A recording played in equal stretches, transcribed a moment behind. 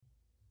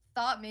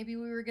thought maybe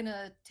we were going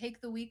to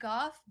take the week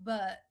off,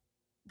 but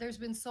there's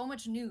been so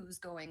much news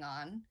going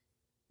on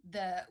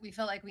that we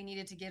felt like we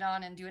needed to get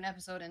on and do an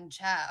episode and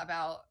chat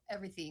about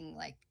everything,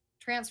 like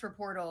transfer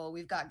portal.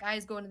 We've got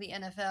guys going to the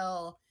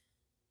NFL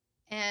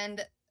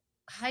and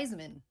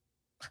Heisman.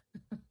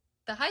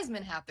 The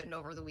Heisman happened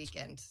over the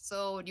weekend.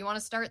 So do you want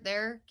to start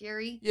there,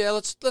 Gary? Yeah,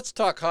 let's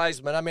talk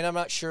Heisman. I mean, I'm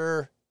not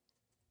sure,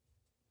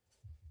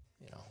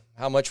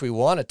 how much we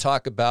want to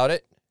talk about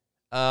it.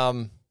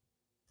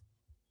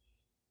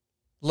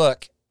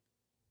 Look,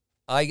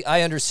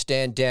 I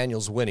understand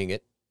Daniels winning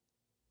it.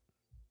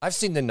 I've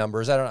seen the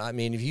numbers.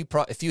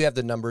 If you have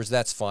the numbers,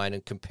 that's fine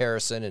in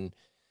comparison. And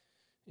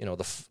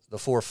the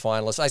four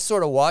finalists. I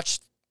sort of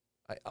watched.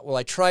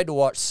 I tried to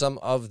watch some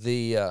of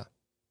the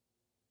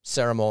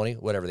ceremony,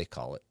 whatever they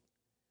call it.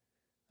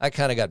 I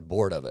kind of got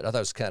bored of it. I thought it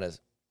was kind of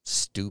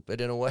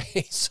stupid in a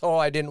way, so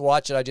I didn't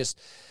watch it.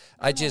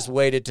 I just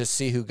waited to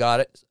see who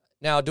got it.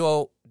 Now,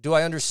 do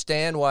I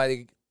understand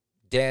why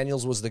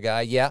Daniels was the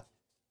guy? Yeah,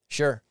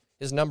 sure.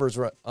 His numbers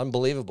were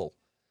unbelievable.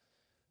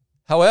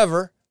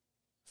 However,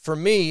 for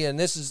me, and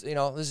this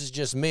is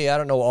just me, I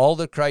don't know all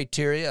the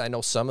criteria. I know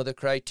some of the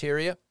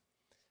criteria.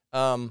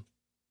 But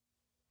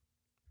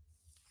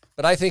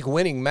I think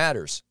winning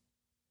matters.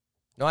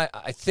 No,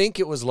 I think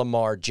it was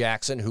Lamar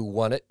Jackson who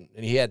won it,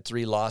 and he had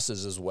 3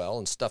 losses as well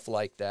and stuff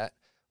like that.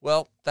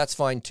 Well, that's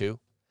fine too.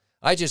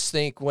 I just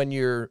think when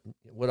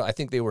I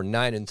think they were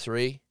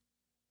 9-3.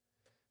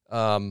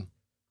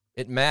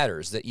 It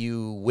matters that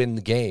you win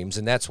the games,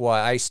 and that's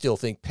why I still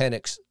think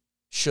Penix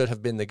should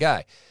have been the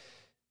guy.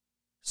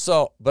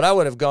 So, but I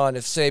would have gone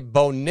if, say,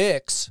 Bo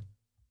Nix.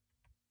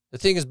 The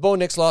thing is, Bo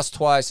Nix lost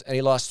twice, and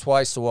he lost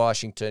twice to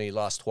Washington. He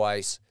lost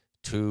twice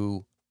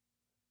to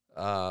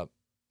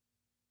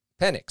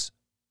Penix.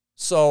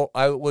 So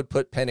I would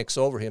put Penix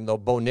over him, though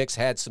Bo Nix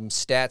had some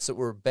stats that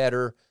were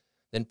better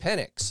than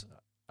Penix,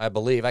 I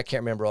believe. I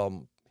can't remember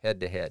all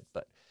head-to-head,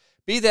 but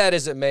be that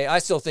as it may, I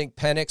still think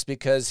Penix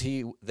because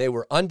they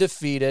were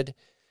undefeated.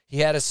 He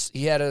had a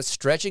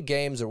stretch of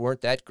games that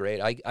weren't that great.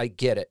 I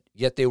get it.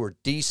 Yet they were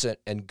decent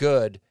and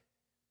good.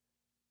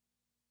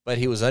 But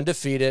he was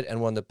undefeated and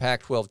won the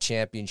Pac-12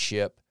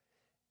 championship.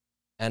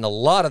 And a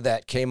lot of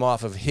that came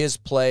off of his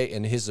play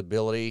and his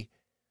ability.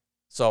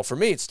 So for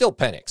me, it's still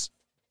Penix.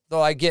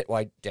 Though I get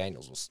why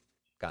Daniels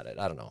got it.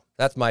 I don't know.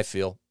 That's my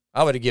feel.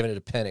 I would have given it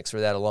to Penix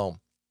for that alone.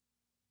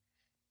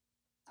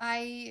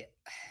 I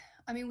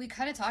mean, we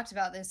kind of talked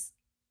about this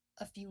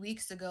a few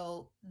weeks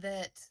ago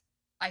that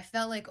I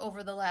felt like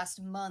over the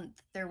last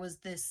month, there was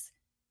this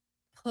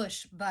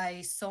push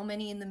by so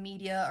many in the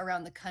media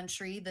around the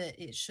country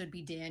that it should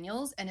be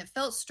Daniels. And it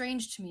felt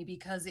strange to me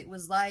because it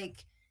was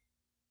like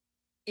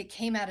it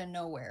came out of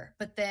nowhere.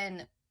 But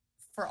then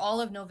for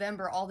all of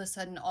November, all of a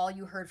sudden, all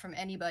you heard from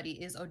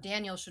anybody is, oh,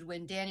 Daniel should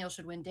win, Daniel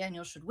should win,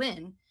 Daniel should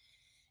win.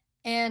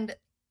 And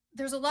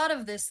there's a lot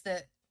of this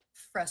that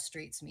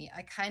frustrates me.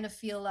 I kind of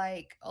feel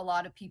like a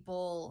lot of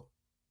people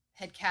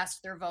had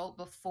cast their vote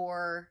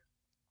before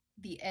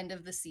the end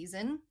of the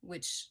season,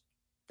 which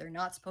they're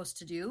not supposed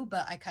to do,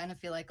 but I kind of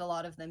feel like a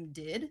lot of them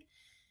did.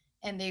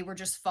 And they were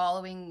just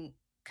following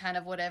kind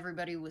of what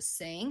everybody was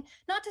saying.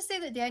 Not to say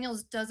that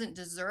Daniels doesn't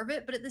deserve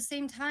it, but at the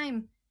same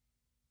time,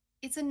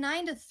 it's a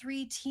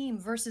 9-3 team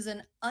versus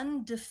an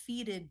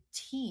undefeated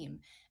team.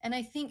 And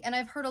I think, and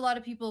I've heard a lot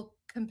of people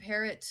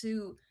compare it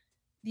to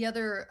the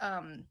other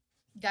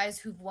guys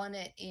who've won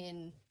it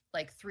in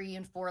like 3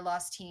 and 4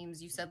 loss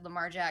teams. You said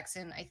Lamar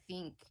Jackson. I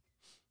think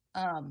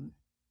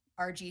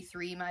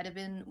RG3 might have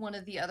been one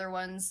of the other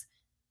ones.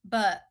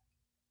 But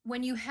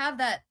when you have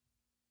that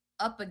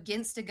up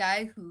against a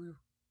guy who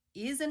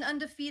is an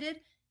undefeated,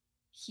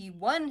 he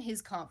won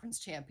his conference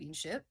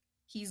championship.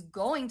 He's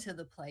going to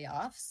the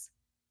playoffs.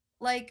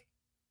 Like,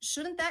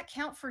 shouldn't that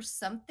count for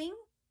something?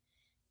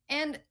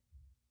 And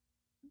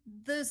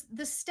the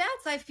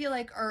stats I feel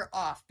like are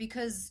off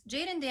because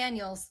Jaden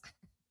Daniels,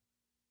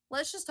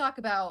 let's just talk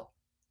about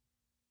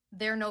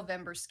their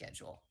November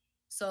schedule.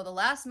 So the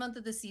last month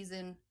of the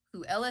season,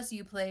 who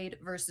LSU played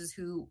versus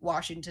who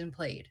Washington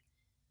played.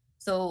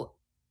 So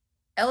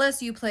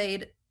LSU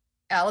played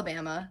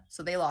Alabama,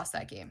 so they lost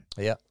that game.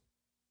 Yeah.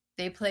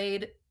 They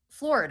played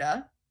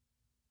Florida,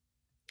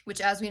 which,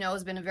 as we know,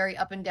 has been a very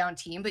up and down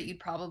team, but you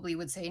probably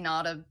would say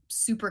not a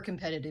super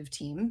competitive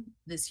team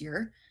this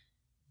year.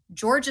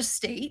 Georgia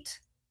State,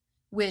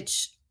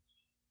 which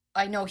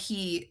I know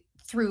he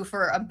threw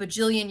for a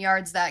bajillion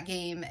yards that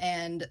game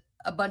and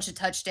a bunch of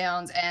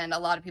touchdowns, and a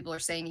lot of people are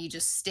saying he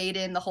just stayed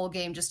in the whole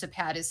game just to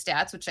pad his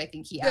stats, which I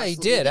think he he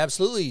did.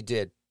 Absolutely he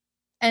did.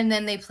 And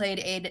then they played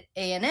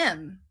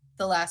A&M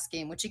the last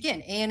game, which,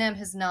 again, A&M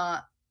has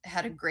not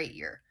had a great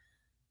year.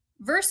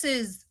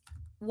 Versus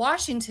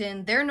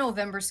Washington, their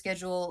November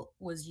schedule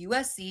was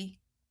USC,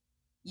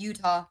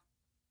 Utah,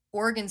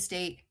 Oregon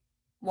State,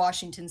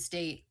 Washington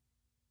State,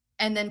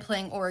 and then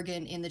playing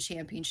Oregon in the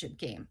championship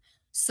game.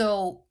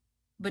 So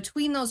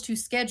between those two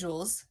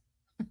schedules,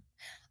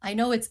 I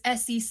know it's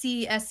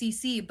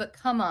SEC, but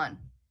come on.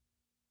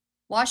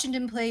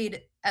 Washington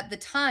played at the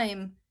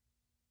time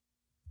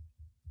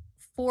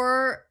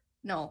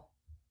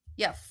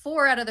Yeah,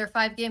 4 out of their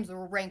 5 games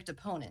were ranked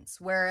opponents,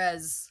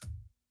 whereas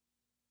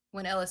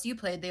when LSU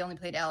played, they only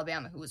played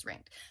Alabama, who was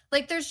ranked.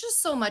 Like, there's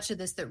just so much of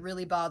this that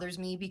really bothers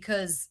me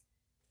because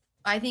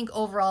I think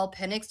overall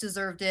Penix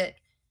deserved it.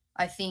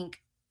 I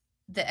think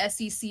the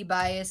SEC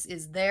bias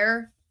is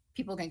there.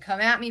 People can come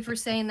at me for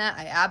saying that.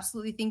 I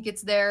absolutely think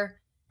it's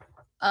there.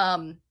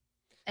 And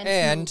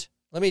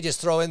let me just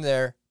throw in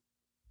there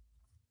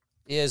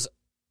is,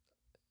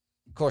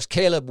 of course,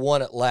 Caleb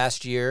won it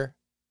last year.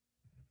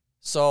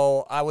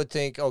 So I would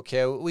think,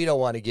 okay, we don't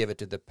want to give it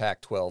to the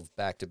Pac-12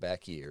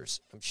 back-to-back years.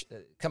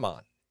 Come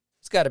on.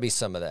 It's got to be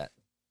some of that.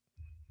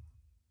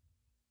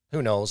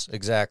 Who knows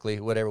exactly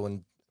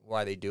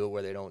why they do it,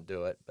 where they don't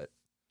do it, but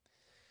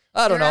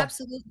I don't know.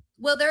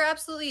 There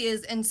absolutely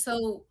is. And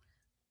so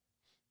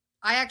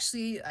I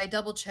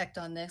double checked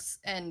on this,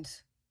 and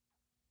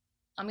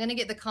I'm going to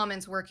get the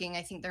comments working.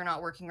 I think they're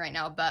not working right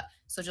now, but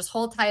so just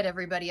hold tight,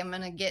 everybody. I'm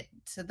going to get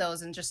to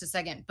those in just a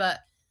second. But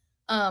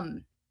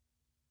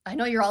I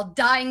know you're all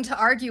dying to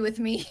argue with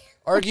me.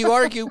 Argue.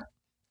 So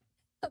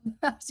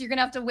you're going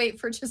to have to wait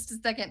for just a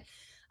second.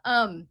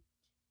 I've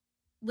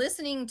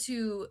listened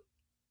to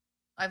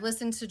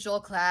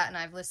Joel Klatt, and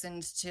I've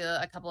listened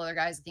to a couple other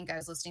guys. I think I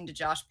was listening to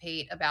Josh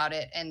Pate about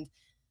it. And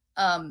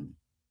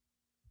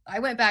I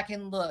went back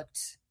and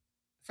looked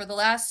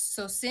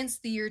since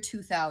the year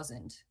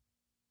 2000,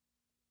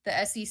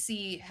 the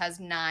SEC has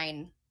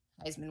 9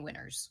 Heisman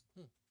winners.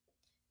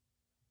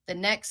 The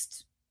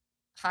next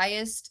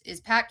highest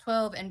is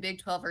Pac-12, and Big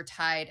 12 are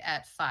tied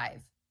at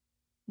 5.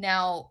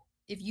 Now,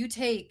 if you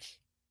take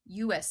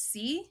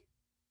USC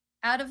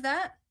out of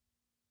that,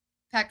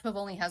 Pac-12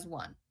 only has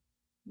 1,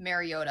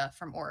 Mariota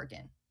from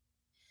Oregon.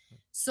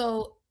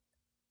 So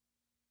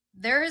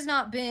there has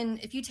not been,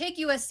 if you take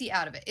USC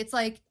out of it, it's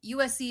like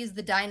USC is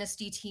the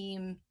dynasty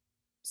team.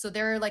 So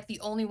they're like the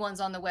only ones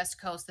on the West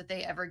Coast that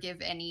they ever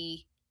give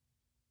any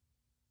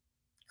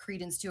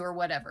credence to or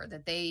whatever,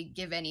 that they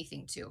give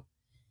anything to.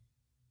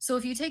 So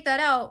if you take that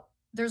out,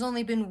 there's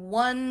only been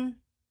 1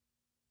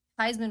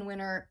 Heisman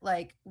winner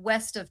like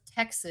west of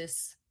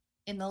Texas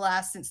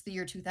since the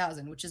year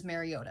 2000, which is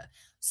Mariota.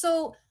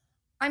 So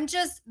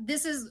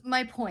this is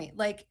my point.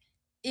 Like,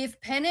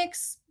 if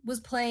Penix was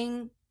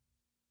playing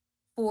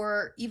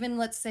for even,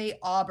 let's say,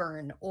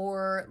 Auburn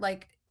or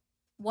like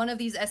one of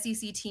these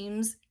SEC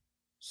teams,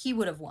 he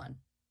would have won.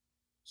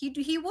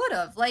 He would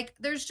have. Like,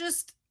 there's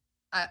just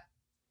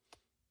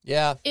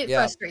it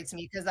frustrates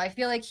me because I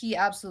feel like he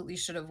absolutely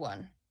should have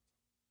won.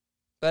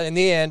 But in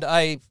the end,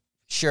 I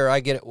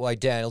get it why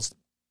Daniels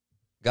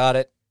got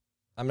it.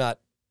 I'm not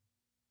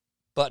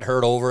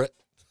butthurt over it.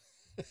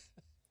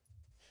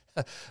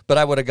 But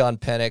I would have gone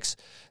Penix.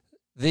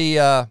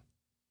 The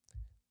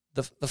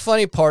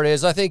funny part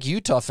is, I think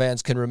Utah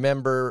fans can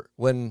remember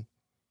when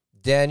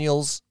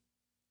Daniels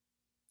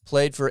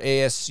played for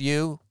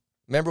ASU.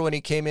 Remember when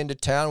he came into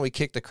town, we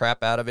kicked the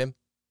crap out of him?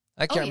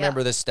 I can't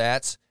remember the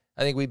stats.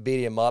 I think we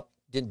beat him up,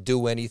 didn't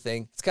do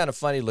anything. It's kind of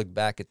funny to look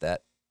back at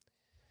that.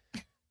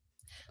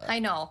 I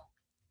know.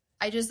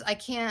 I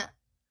can't.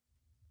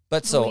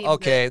 But so,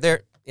 okay,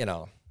 that's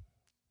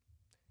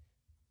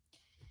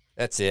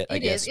it, I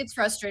guess. It's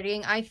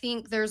frustrating. I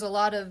think there's a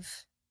lot of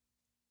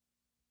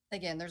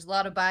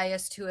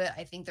bias to it.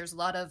 I think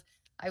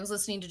I was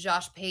listening to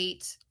Josh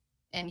Pate,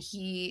 and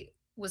he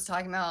was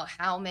talking about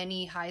how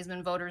many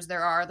Heisman voters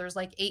there are. There's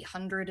like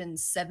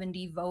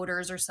 870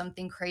 voters or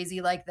something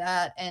crazy like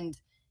that. And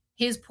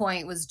his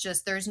point was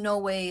just, there's no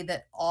way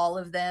that all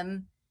of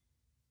them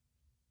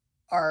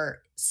are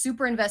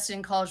super invested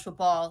in college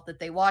football, that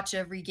they watch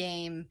every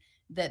game,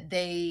 that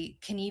they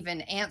can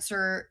even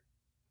answer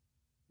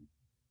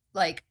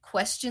like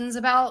questions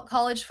about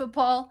college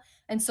football.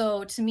 And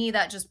so to me,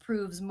 that just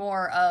proves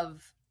more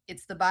of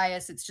it's the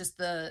bias. It's just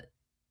the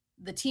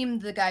team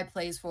the guy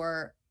plays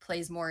for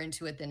plays more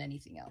into it than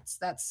anything else.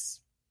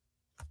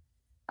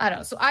 I don't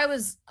know. So I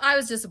was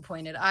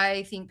disappointed.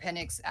 I think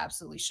Penix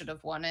absolutely should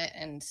have won it,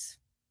 and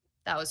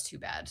that was too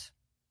bad.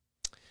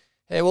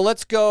 Hey, well,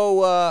 let's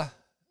go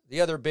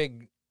the other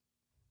big.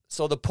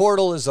 So the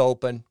portal is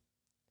open.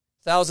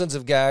 Thousands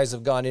of guys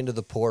have gone into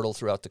the portal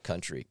throughout the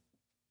country.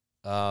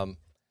 I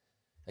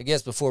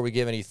guess before we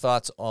give any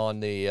thoughts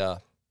on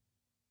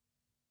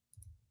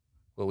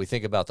what we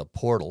think about the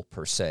portal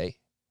per se,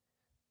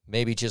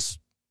 maybe just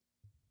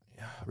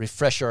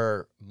refresh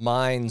our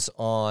minds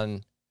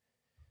on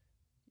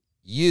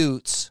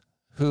Utes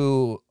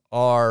who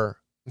are,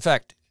 in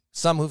fact,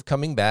 some who've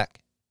coming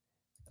back,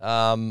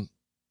 those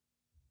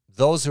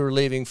who are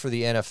leaving for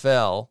the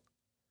NFL,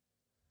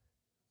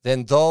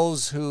 then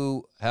those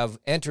who have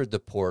entered the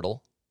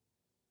portal,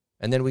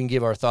 and then we can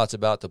give our thoughts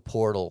about the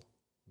portal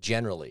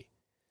generally.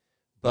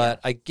 But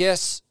I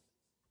guess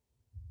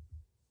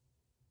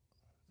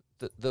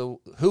the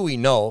who we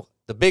know,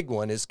 the big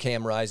one is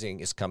Cam Rising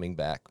is coming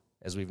back,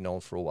 as we've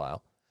known for a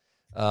while.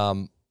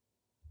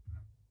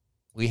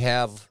 We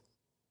have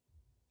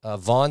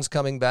Vaughn's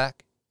coming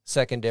back,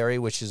 secondary,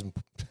 which is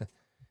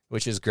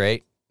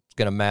great. It's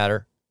going to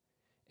matter.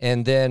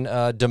 And then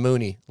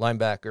Damouni,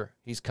 linebacker,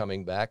 he's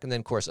coming back. And then,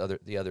 of course,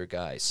 the other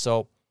guys.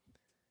 So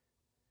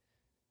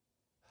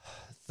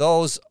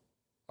those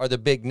are the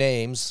big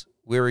names.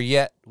 We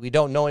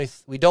don't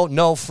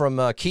know from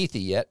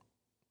Keithy yet.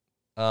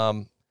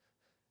 Now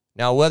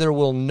whether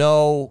we'll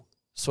know.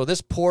 So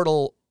this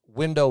portal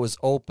window is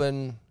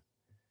open.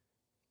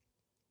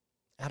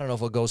 I don't know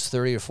if it goes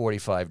 30 or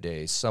 45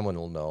 days. Someone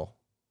will know.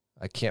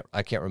 I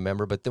can't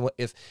remember. But then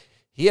if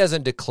he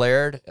hasn't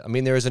declared, I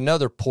mean, there is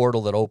another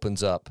portal that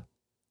opens up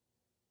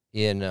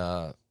in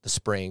the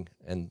spring,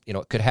 and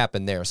it could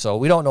happen there. So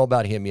we don't know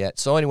about him yet.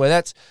 So anyway,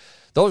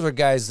 those are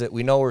guys that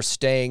we know are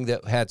staying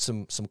that had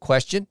some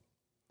question.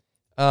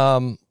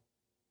 Now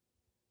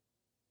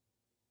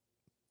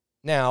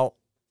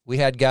we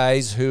had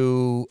guys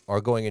who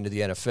are going into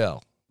the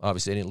NFL.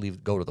 Obviously, they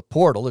didn't go to the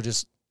portal. They're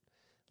just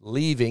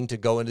leaving to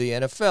go into the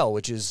NFL,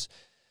 which is,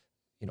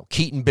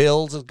 Keaton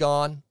Bills is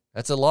gone.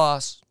 That's a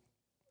loss.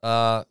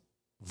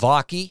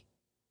 Vaki,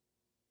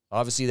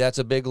 obviously that's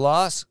a big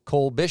loss.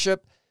 Cole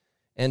Bishop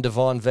and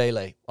Devon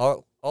Vele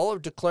all are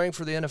declaring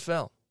for the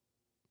NFL.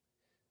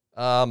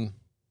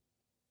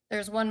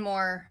 There's one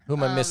more. Who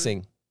am I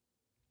missing?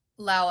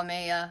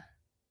 Lauamea,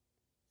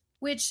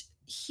 which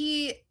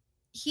he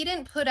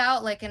didn't put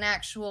out like an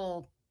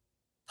actual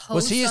post.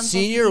 Was he a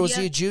senior or was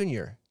he a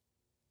junior?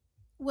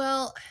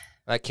 Well,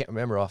 I can't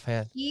remember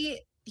offhand.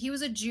 He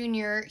was a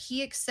junior.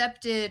 He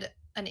accepted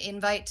an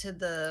invite to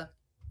the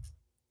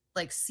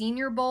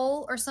Senior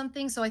Bowl or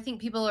something. So I think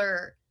people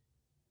are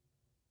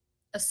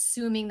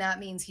assuming that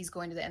means he's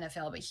going to the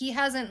NFL, but he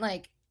hasn't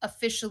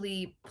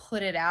officially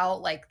put it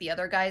out like the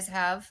other guys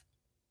have.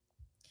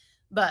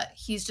 But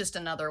he's just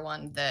another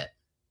one that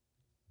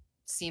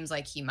seems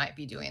like he might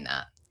be doing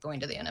that, going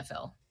to the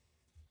NFL.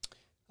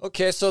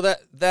 Okay, so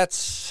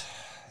that's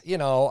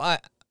I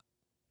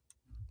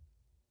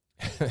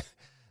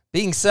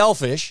being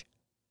selfish,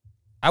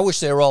 I wish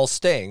they were all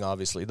staying,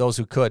 obviously, those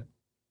who could.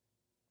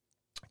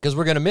 Because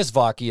we're going to miss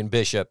Vaki and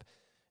Bishop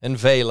and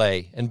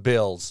Vele and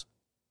Bills.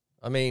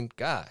 I mean,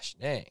 gosh,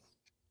 dang.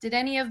 Did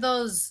any of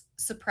those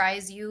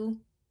surprise you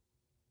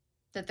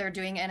that they're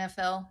doing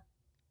NFL?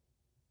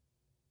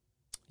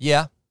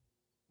 Yeah.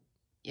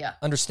 Yeah.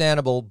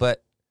 Understandable,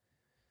 but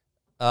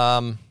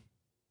I'm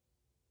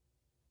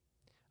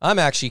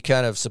actually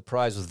kind of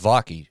surprised with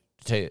Vaki,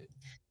 to tell you.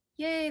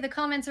 Yay, the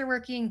comments are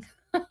working.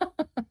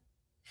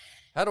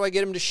 How do I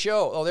get him to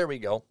show? Oh, there we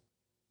go.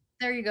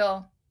 There you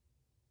go.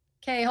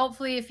 Okay,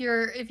 hopefully if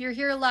you're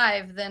here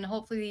live, then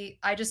hopefully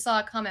I just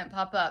saw a comment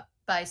pop up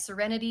by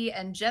Serenity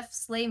and Jeff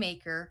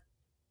Slaymaker.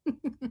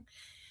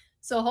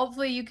 So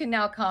hopefully you can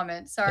now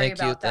comment. Sorry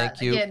about that.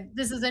 Thank you. Again,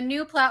 this is a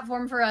new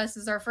platform for us.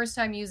 This is our first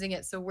time using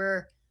it, so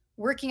we're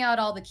working out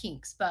all the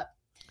kinks. But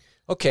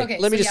okay,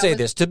 let me just say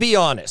this. To be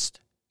honest,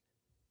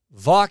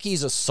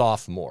 Vaki's a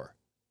sophomore.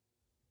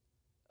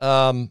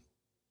 I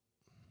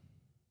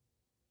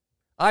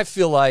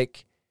feel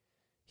like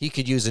he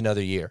could use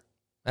another year.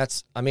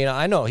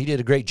 I know he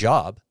did a great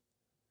job,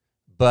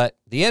 but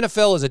the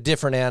NFL is a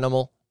different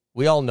animal.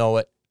 We all know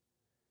it.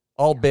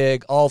 All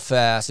big, all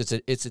fast.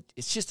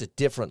 It's just a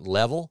different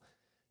level,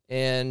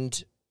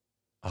 and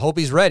I hope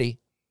he's ready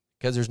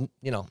because there's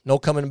no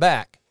coming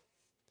back.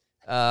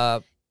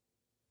 Yeah,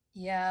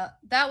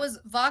 that was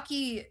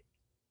Vaki.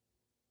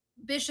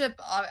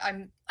 Bishop.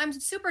 I'm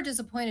super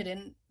disappointed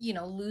in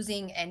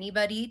losing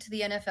anybody to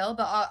the NFL,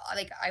 but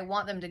I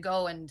want them to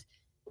go and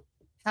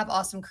have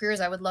awesome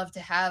careers. I would love to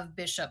have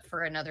Bishop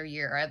for another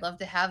year. I'd love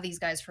to have these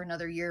guys for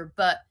another year,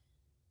 but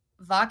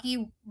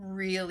Vaki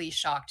really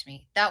shocked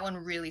me. That one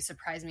really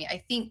surprised me.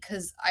 I think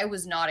because I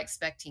was not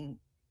expecting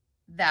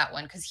that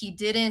one because he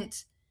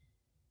didn't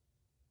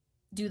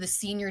do the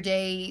senior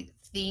day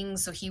thing,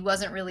 so he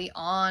wasn't really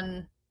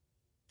on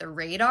the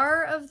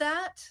radar of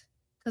that.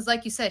 Because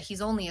like you said,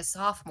 he's only a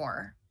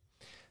sophomore.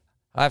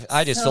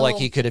 I just feel like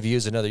he could have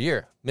used another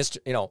year.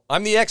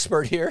 I'm the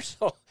expert here,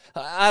 so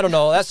I don't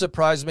know. That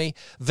surprised me.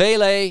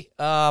 Vele,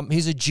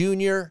 he's a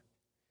junior.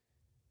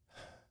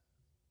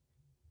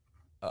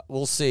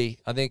 We'll see.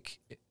 I think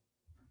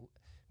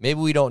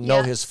maybe we don't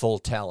know his full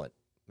talent.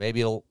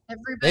 Maybe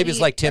it's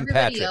like Tim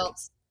Patrick.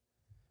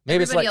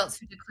 Everybody else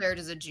who declared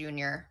as a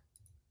junior.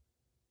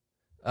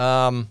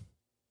 Cole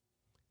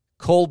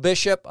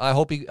Bishop, I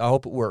hope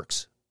it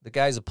works. The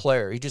guy's a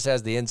player. He just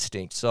has the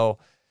instinct. So,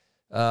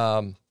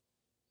 how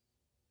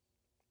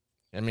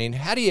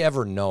do you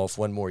ever know if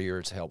one more year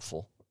is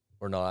helpful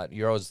or not?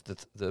 You're always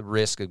the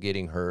risk of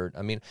getting hurt.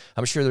 I'm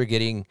sure they're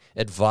getting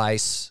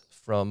advice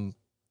from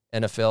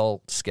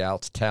NFL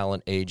scouts,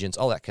 talent agents,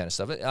 all that kind of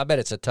stuff. I bet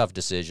it's a tough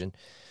decision.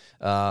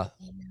 But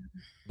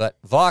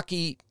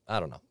Vaki, I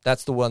don't know.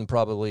 That's the one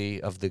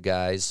probably of the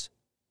guys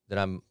that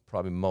I'm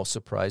probably most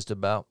surprised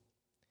about.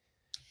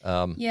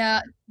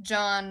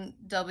 John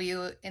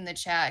W. in the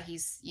chat,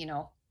 he's,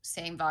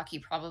 saying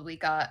Vaki probably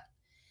got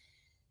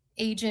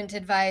agent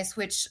advice,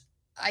 which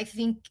I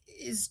think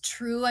is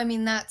true.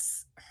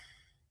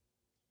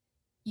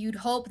 You'd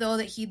hope though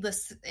that he'd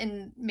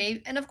listen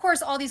and of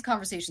course all these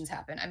conversations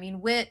happen.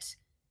 Witt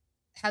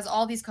has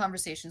all these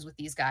conversations with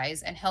these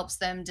guys and helps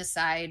them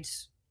decide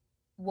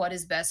what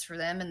is best for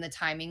them and the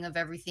timing of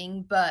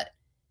everything. But,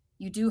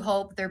 you do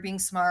hope they're being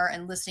smart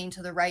and listening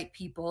to the right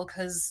people,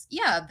 cuz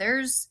yeah,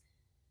 there's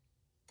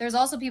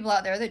also people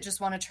out there that just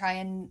want to try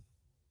and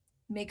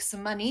make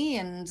some money,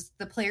 and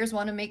the players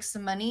want to make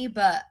some money,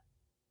 but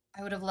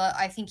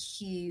I think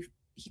he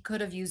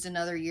could have used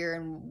another year,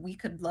 and we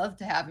could love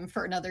to have him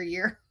for another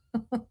year.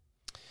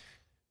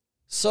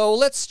 So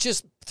let's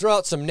just throw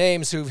out some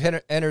names who've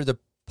entered the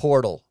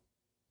portal.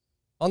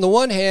 On the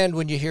one hand,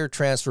 when you hear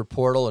transfer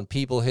portal and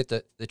people hit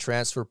the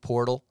transfer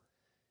portal,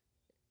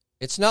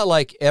 it's not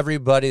like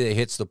everybody that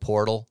hits the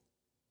portal,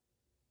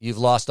 you've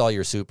lost all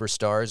your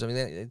superstars. I mean,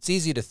 it's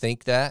easy to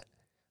think that.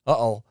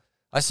 Uh-oh.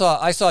 I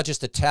saw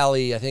just a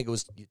tally, I think it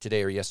was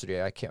today or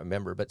yesterday, I can't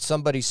remember, but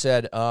somebody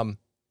said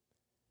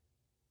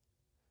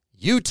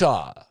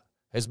Utah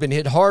has been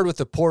hit hard with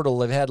the portal.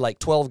 They've had like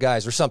 12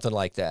 guys or something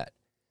like that.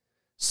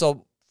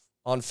 So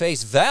on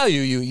face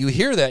value, you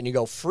hear that and you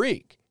go,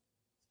 freak.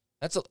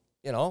 That's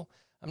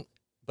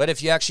but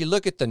if you actually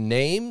look at the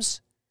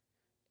names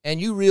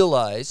and you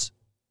realize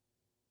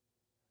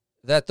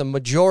that the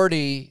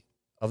majority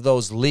of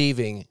those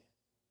leaving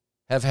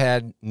have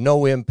had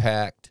no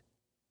impact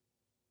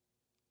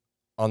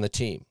on the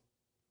team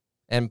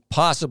and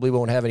possibly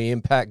won't have any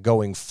impact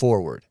going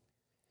forward.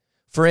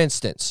 For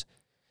instance,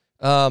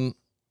 Noah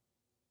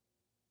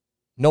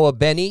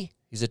Benny,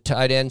 he's a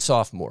tight end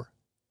sophomore.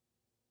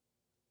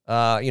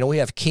 We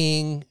have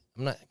King.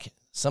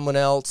 Someone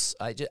else.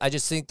 I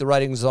just think the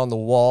writing's on the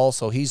wall,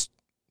 so he's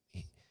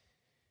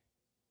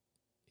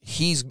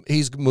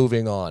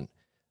moving on.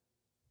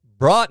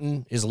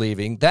 Broughton is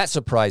leaving. That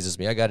surprises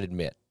me, I got to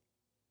admit.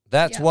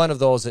 That's one of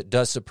those that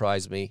does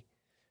surprise me.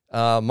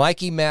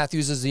 Mikey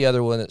Matthews is the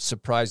other one that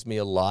surprised me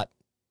a lot.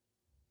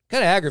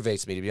 Kind of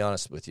aggravates me, to be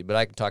honest with you, but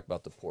I can talk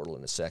about the portal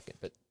in a second.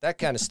 But that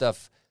kind of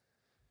stuff,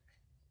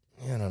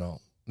 I don't know.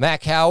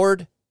 Mac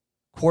Howard,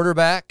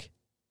 quarterback,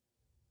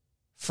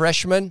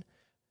 freshman.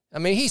 I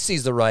mean, he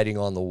sees the writing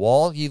on the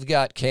wall. You've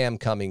got Cam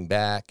coming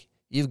back.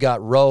 You've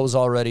got Rose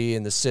already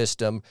in the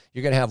system.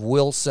 You're going to have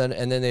Wilson,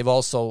 and then they've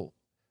also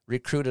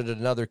recruited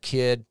another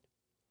kid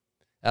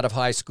out of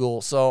high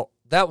school. So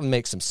that would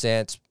make some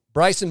sense.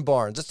 Bryson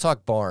Barnes. Let's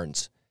talk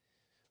Barnes.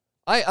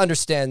 I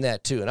understand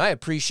that too, and I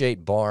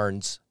appreciate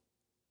Barnes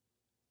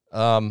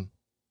and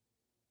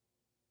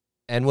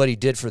what he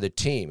did for the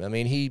team. I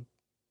mean,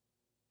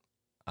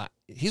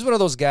 he's one of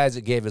those guys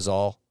that gave his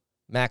all,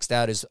 maxed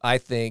out his, I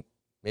think,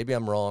 maybe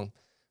I'm wrong,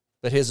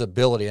 but his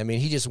ability. I mean,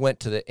 he just went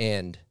to the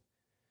end.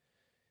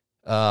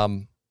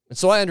 And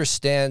so I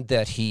understand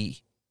that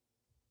he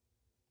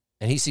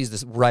sees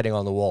this writing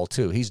on the wall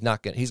too. He's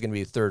going to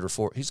be third or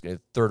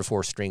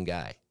fourth string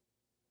guy.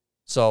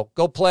 So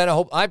go play, and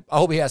I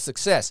hope he has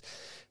success.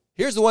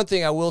 Here's the one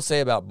thing I will say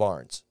about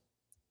Barnes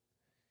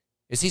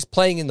is he's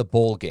playing in the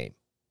bowl game.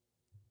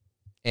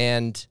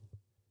 And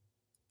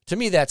to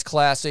me, that's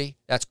classy.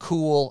 That's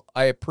cool.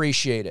 I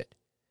appreciate it.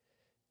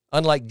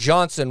 Unlike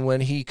Johnson,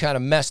 when he kind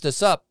of messed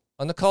us up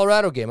on the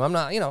Colorado game.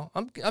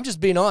 I'm just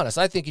being honest.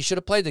 I think he should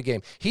have played the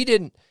game.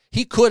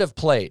 He could have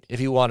played if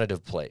he wanted to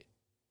have played.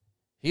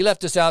 He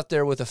left us out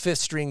there with a fifth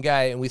string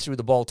guy and we threw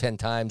the ball 10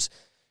 times.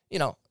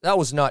 That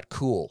was not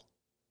cool.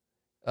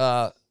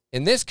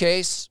 In this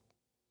case,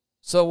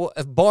 so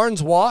if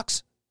Barnes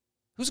walks,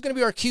 who's going to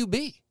be our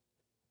QB?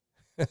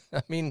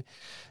 I mean,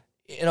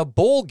 in a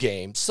bowl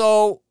game.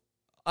 So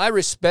I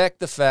respect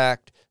the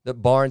fact that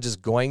Barnes is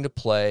going to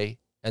play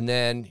and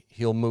then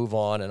he'll move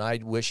on, and I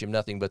wish him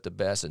nothing but the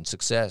best and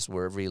success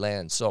wherever he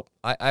lands. So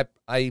I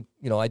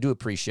do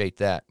appreciate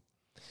that.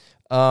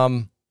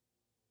 Who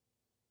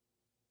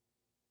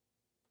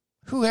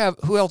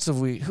else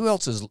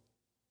is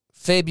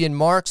Fabian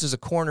Marks is a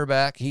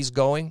cornerback. He's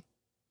going.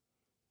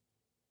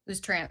 Who's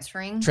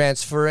transferring?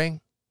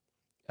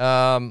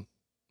 McKay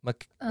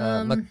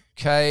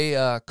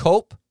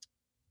Cope.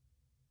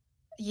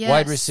 Yes.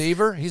 Wide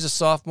receiver. He's a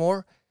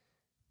sophomore.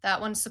 That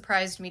one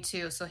surprised me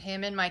too. So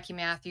him and Mikey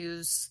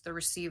Matthews, the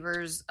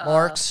receivers.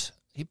 Marks,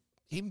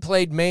 he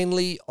played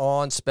mainly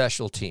on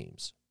special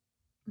teams.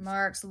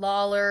 Marks.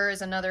 Lawler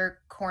is another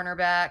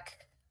cornerback.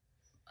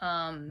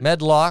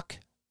 Medlock,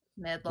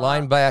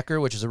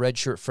 linebacker, which is a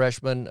redshirt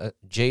freshman.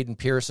 Jaden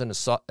Pearson,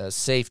 a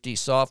safety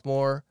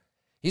sophomore.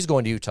 He's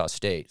going to Utah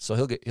State, so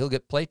he'll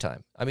get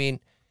playtime. I mean,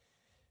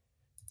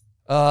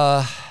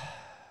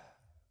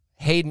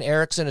 Hayden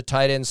Erickson, a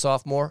tight end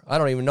sophomore. I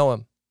don't even know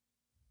him.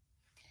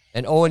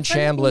 And Owen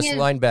Chambliss,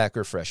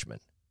 linebacker freshman.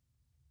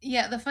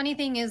 Yeah, the funny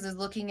thing is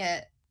looking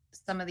at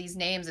some of these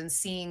names and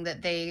seeing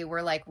that they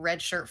were like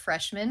redshirt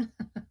freshmen.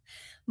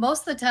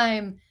 Most of the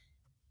time,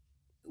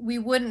 we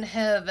wouldn't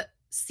have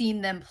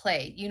seen them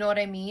play. You know what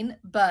I mean?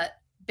 But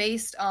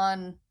based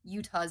on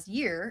Utah's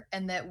year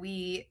and that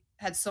we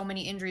had so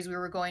many injuries, we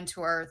were going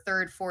to our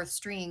third, fourth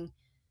string,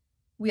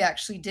 we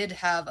actually did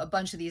have a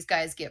bunch of these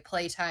guys get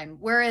play time.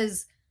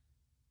 Whereas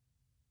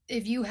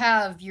if you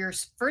have your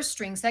first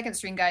string, second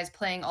string guys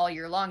playing all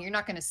year long, you're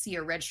not going to see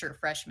a redshirt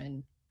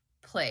freshman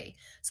play.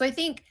 So I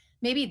think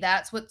maybe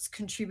that's what's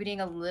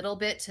contributing a little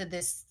bit to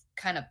this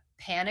kind of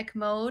panic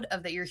mode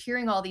of that you're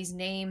hearing all these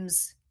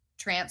names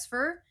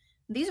transfer.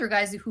 these are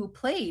guys who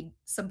played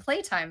some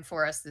playtime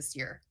for us this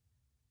year.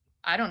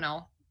 I don't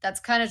know. That's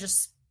kind of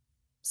just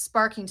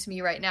sparking to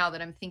me right now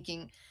that I'm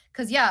thinking,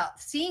 because yeah,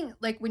 seeing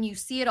like when you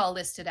see it all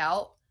listed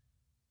out,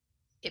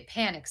 it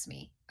panics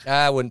me.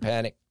 I wouldn't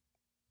panic.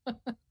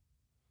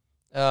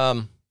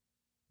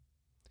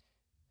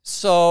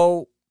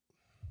 So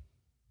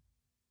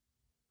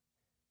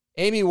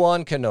Amy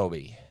Wan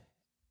Kenobi,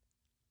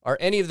 are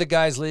any of the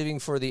guys leaving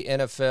for the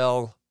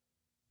NFL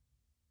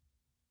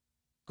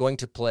going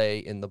to play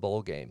in the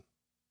bowl game?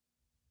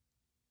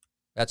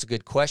 That's a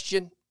good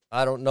question.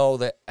 I don't know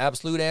the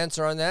absolute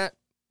answer on that,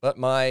 but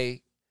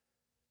my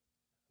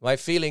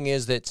feeling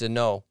is that it's a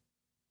no.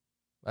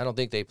 I don't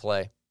think they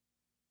play.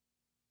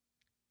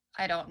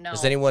 I don't know.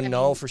 Does anyone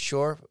know for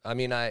sure? I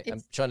mean,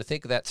 I'm trying to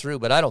think of that through,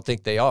 but I don't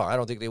think they are. I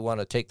don't think they want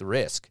to take the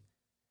risk.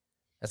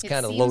 That's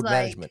kind of load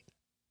management.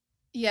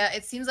 Yeah,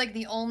 it seems like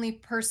the only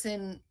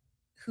person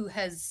who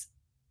has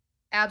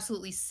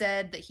absolutely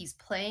said that he's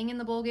playing in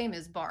the bowl game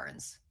is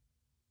Barnes.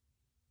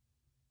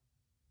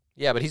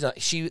 Yeah, but he's not.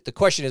 The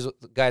question is,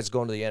 the guy's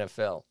going to the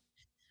NFL.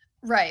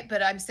 Right,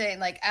 but I'm saying,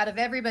 like, out of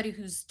everybody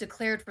who's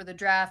declared for the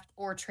draft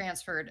or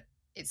transferred,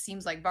 it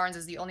seems like Barnes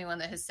is the only one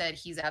that has said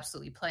he's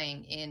absolutely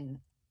playing in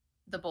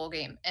the bowl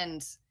game.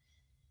 And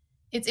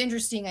it's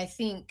interesting, I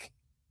think,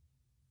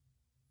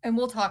 and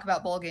we'll talk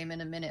about bowl game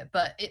in a minute,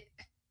 but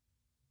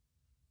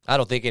I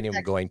don't think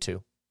anyone's going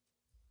to.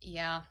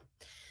 Yeah.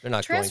 They're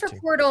not going to. Transfer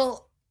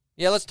portal.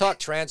 Yeah, let's talk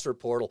transfer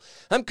portal.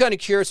 I'm kind of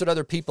curious what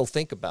other people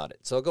think about it.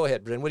 So go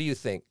ahead, Bryn. What do you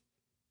think?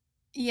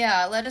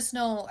 Yeah, let us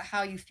know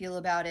how you feel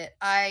about it.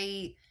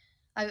 I've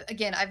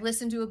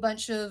listened to a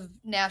bunch of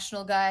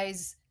national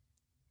guys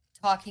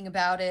talking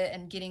about it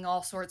and getting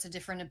all sorts of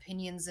different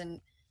opinions.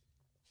 And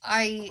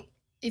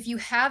if you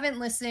haven't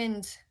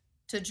listened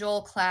to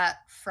Joel Klatt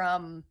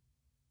from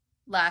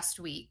last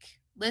week,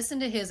 listen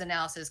to his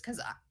analysis, because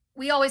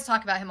we always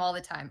talk about him all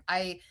the time.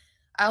 I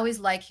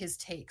always like his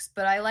takes,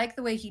 but I like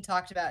the way he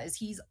talked about is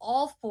he's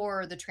all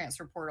for the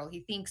transfer portal. He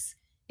thinks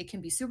it can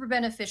be super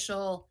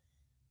beneficial,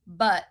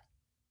 but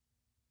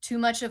too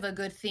much of a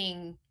good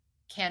thing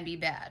can be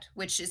bad,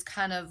 which is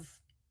kind of,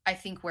 I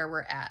think, where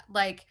we're at.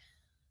 Like,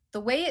 the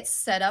way it's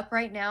set up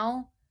right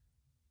now,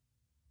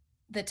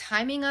 the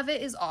timing of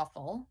it is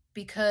awful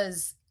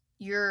because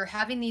you're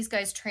having these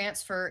guys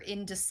transfer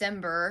in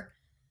December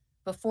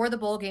before the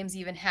bowl games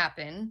even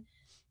happen.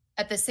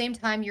 At the same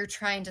time, you're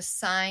trying to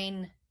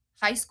sign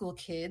high school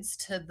kids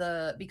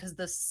because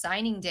the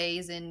signing day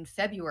is in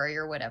February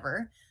or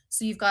whatever.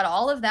 So you've got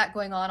all of that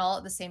going on all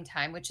at the same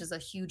time, which is a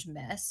huge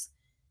mess.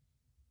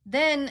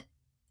 Then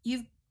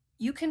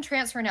you can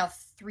transfer now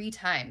 3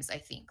 times, I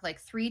think. Like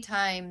 3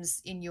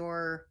 times in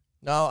your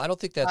No, I don't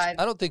think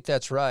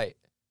that's right.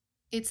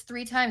 It's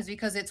 3 times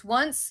because it's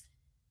once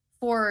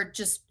for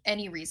just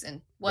any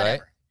reason,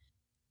 whatever. Right.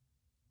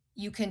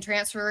 You can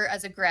transfer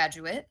as a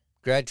graduate.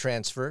 Grad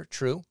transfer,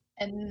 true.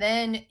 And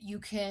then you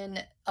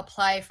can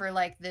apply for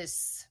like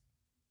this,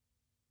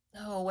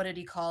 what did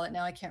he call it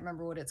now? I can't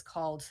remember what it's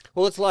called.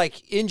 Well, it's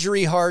like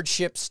injury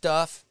hardship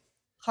stuff.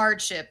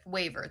 Hardship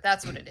waiver.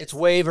 That's what it is. It's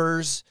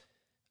waivers.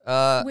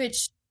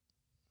 Which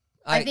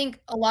I think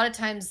a lot of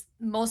times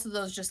most of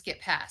those just get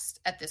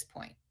passed at this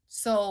point.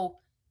 So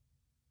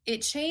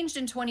it changed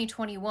in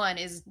 2021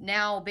 is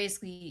now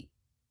basically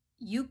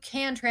you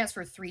can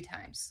transfer 3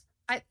 times.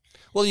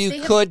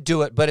 You could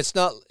do it, but it's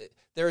not.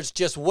 There's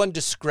just one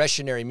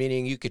discretionary,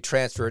 meaning you could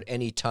transfer at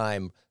any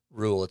time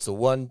rule. It's the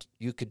one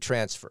you could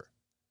transfer.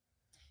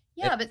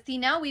 Yeah, but see,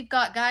 now we've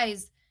got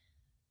guys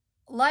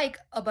like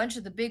a bunch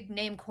of the big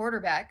name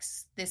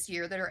quarterbacks this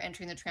year that are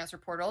entering the transfer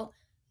portal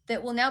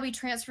that will now be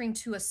transferring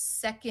to a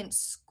second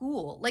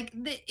school. Like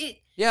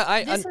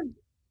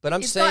but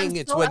I'm saying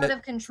it's when out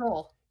of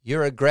control.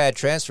 You're a grad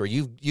transfer.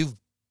 You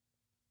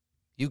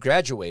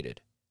graduated,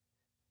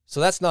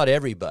 so that's not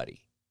everybody.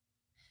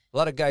 A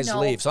lot of guys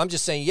leave. So I'm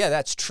just saying, yeah,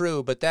 that's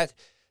true. But that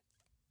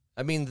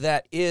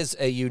is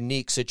a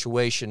unique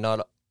situation.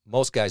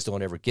 Most guys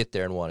don't ever get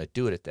there and want to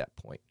do it at that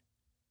point.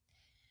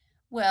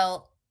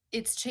 Well,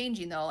 it's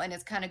changing, though, and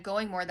it's kind of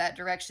going more that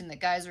direction that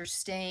guys are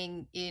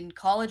staying in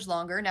college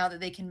longer now that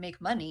they can make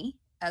money,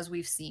 as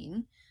we've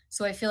seen.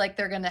 So I feel like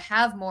they're going to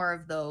have more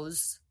of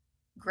those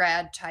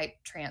grad-type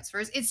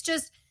transfers. It's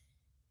just,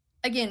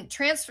 again,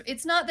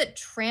 it's not that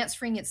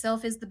transferring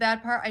itself is the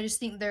bad part. I just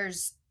think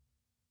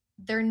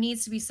there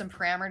needs to be some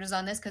parameters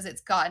on this because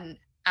it's gotten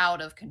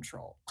out of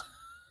control.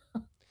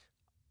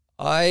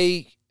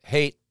 I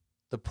hate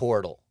the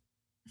portal.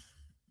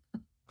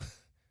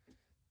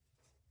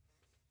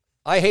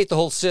 I hate the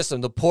whole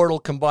system, the portal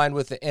combined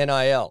with the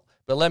NIL.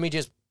 But let me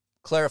just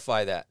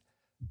clarify that.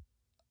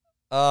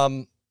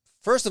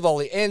 First of all,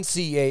 the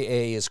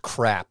NCAA is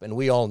crap, and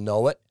we all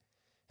know it.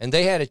 And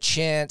they had a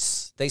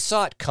chance. They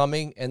saw it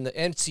coming, and the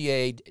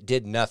NCAA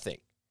did nothing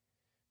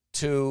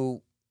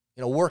to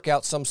work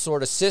out some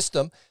sort of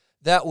system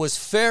that was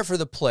fair for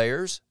the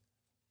players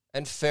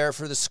and fair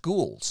for the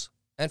schools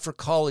and for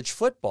college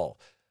football.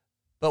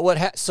 But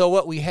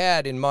what we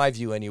had, in my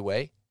view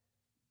anyway,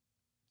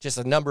 just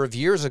a number of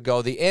years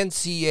ago, the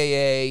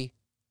NCAA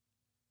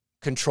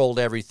controlled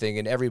everything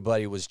and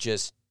everybody was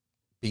just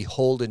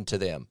beholden to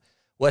them.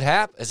 What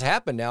has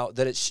happened now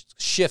that it's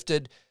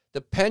shifted,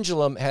 the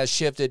pendulum has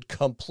shifted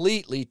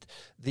completely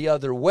the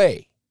other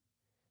way.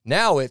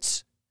 Now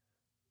it's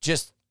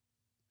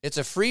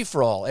a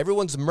free-for-all.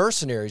 Everyone's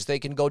mercenaries. They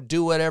can go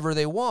do whatever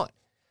they want.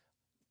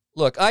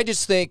 Look, I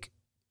just think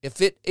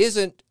if it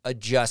isn't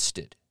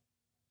adjusted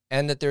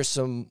and that there's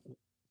some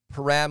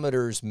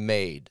parameters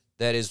made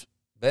that is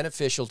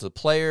beneficial to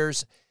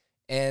players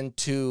and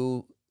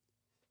to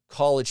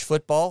college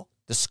football,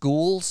 the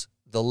schools,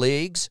 the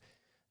leagues,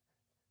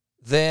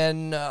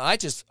 then I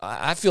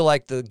feel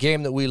like the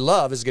game that we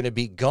love is going to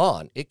be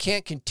gone. It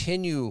can't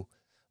continue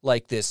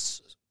like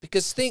this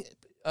because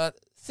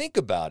think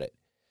about it.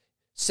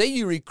 Say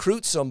you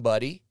recruit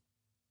somebody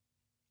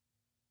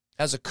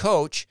as a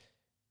coach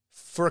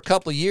for a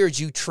couple of years,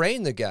 you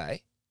train the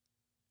guy,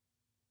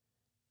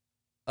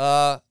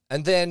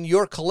 and then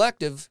your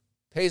collective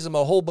pays him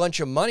a whole bunch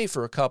of money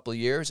for a couple of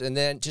years, and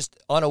then just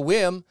on a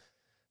whim,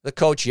 the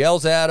coach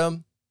yells at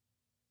him.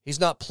 He's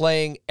not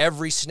playing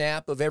every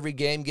snap of every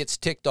game, gets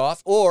ticked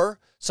off, or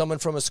someone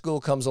from a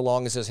school comes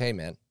along and says, hey,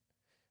 man,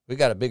 we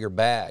got a bigger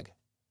bag.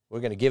 We're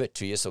going to give it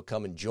to you, so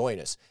come and join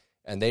us.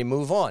 And they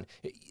move on.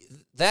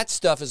 That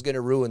stuff is going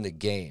to ruin the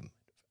game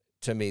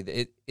to me.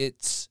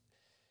 It's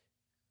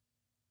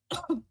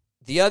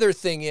the other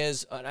thing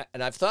is,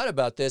 and I've thought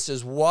about this,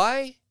 is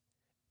why,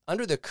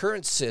 under the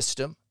current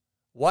system,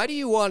 why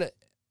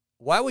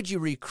would you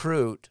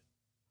recruit?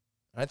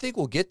 I think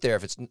we'll get there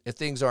if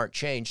things aren't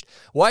changed.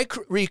 Why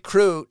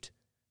recruit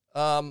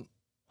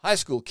high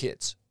school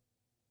kids?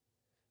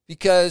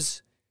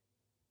 Because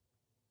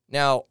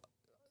now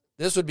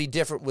this would be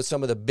different with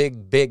some of the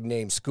big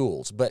name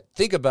schools. But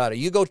think about it.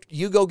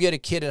 You go get a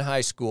kid in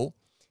high school.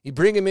 You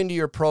bring him into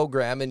your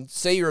program, and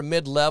say you're a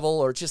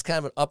mid-level or just kind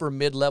of an upper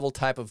mid-level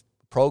type of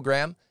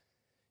program.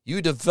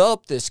 You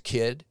develop this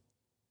kid,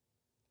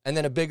 and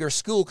then a bigger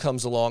school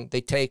comes along.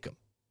 They take him.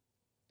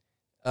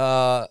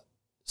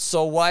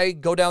 So why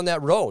go down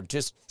that road?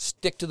 Just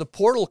stick to the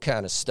portal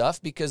kind of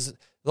stuff because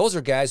those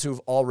are guys who've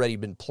already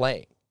been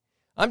playing.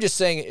 I'm just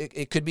saying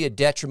it could be a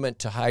detriment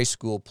to high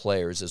school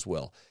players as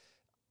well.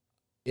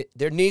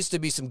 There needs to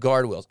be some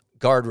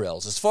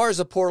guardrails. As far as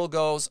the portal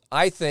goes,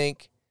 I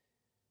think,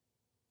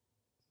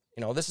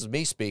 this is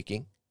me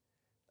speaking,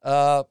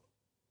 I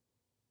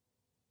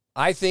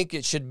think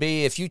it should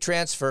be if you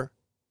transfer,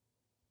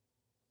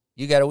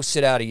 you got to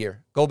sit out a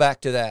year. Go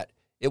back to that.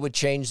 It would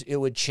change it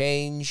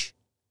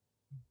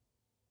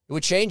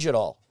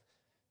all.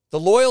 The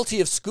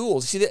loyalty of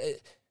schools. See,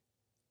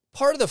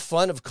 part of the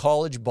fun of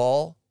college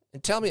ball,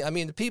 and tell me,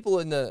 the people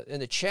in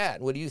the chat,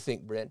 what do you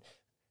think, Brent?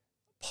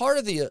 Part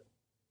of the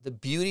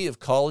beauty of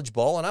college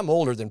ball, and I'm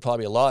older than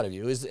probably a lot of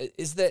you,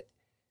 is that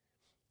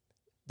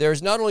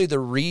there's not only the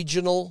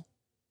regional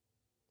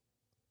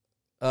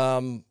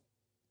battles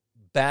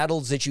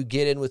that you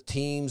get in with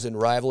teams and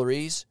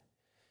rivalries,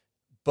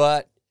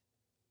 but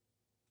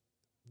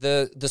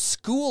the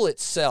school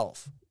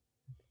itself,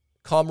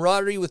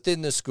 camaraderie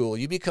within the school,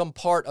 you become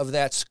part of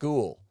that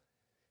school.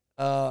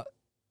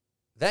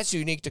 That's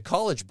unique to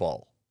college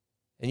ball.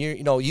 And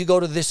you go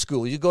to this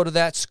school, you go to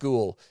that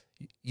school,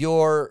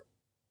 you're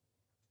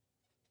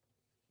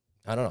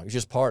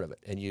just part of it,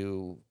 and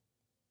you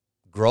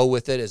grow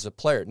with it as a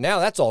player. Now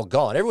that's all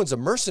gone. Everyone's a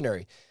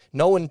mercenary.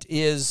 No one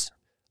is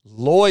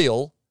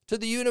loyal to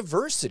the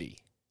university.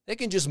 They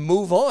can just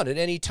move on at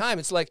any time.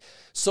 It's like,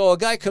 so a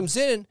guy comes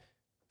in,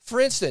 for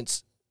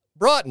instance,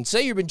 Broughton,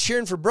 say you've been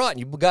cheering for Broughton.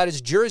 You got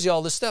his jersey,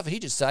 all this stuff, and he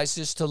decides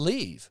just to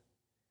leave.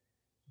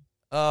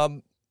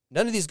 None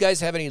of these guys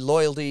have any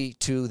loyalty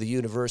to the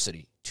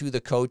university, to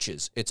the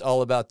coaches. It's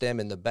all about them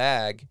in the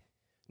bag.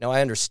 Now, I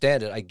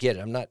understand it. I get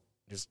it.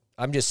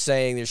 I'm just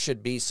saying there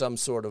should be some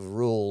sort of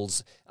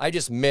rules. I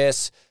just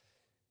miss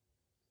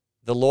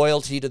the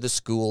loyalty to the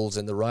schools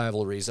and the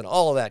rivalries and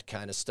all of that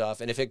kind of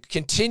stuff. And if it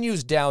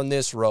continues down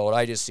this road,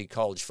 I just see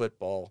college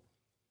football,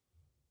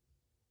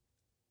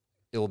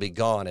 it will be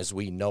gone as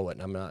we know it.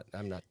 And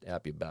I'm not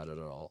happy about it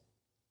at all.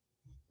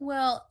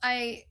 Well,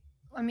 I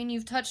mean,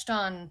 you've touched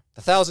on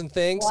 1,000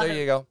 things. There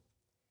you go.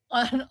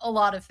 On a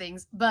lot of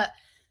things, but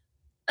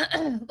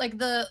like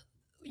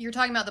you're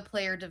talking about the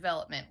player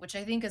development, which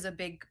I think is a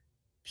big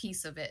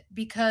piece of it,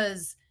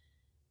 because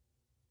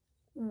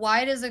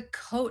why does a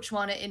coach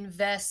want to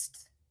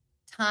invest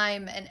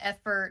time and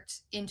effort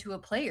into a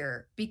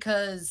player?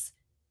 Because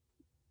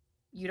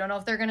you don't know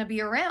if they're going to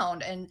be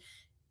around, and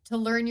to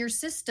learn your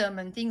system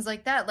and things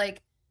like that.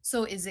 Like,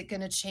 so is it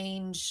going to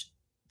change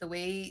the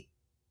way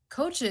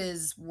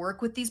coaches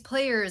work with these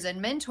players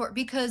and mentor?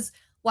 Because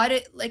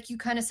like you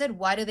kind of said,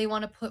 why do they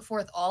want to put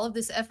forth all of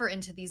this effort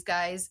into these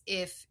guys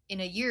if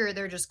in a year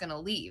they're just going to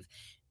leave?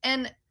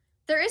 And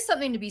there is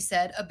something to be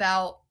said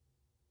about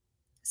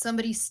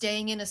somebody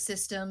staying in a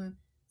system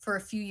for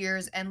a few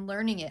years and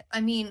learning it.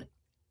 I mean,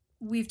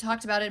 we've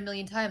talked about it a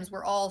million times.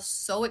 We're all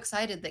so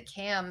excited that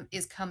Cam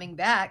is coming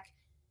back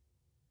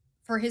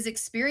for his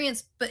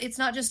experience, but it's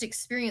not just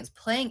experience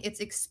playing, it's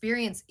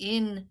experience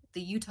in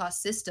the Utah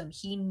system.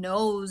 He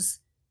knows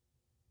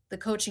the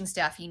coaching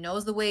staff. He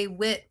knows the way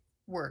Witt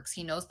works.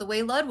 He knows the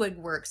way Ludwig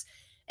works.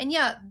 And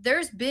yeah,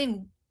 there's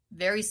been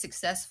very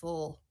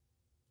successful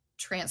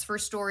transfer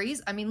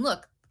stories. I mean,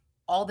 look,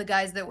 all the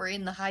guys that were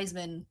in the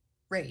Heisman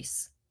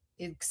race,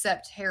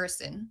 except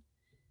Harrison,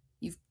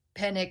 you've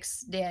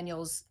Penix,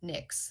 Daniels,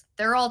 Nix.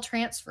 They're all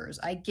transfers.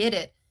 I get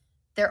it.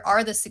 There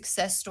are the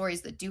success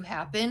stories that do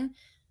happen.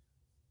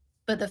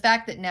 But the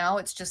fact that now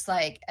it's just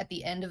like at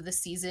the end of the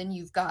season,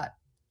 you've got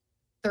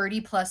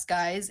 30 plus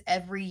guys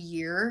every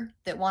year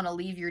that want to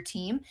leave your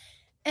team.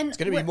 And It's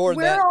going to be more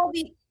than that.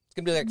 It's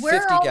going to be like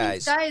 50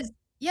 guys.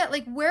 Yeah,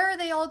 like where are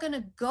they all going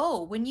to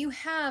go when you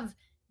have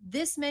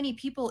this many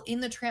people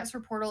in the transfer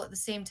portal at the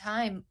same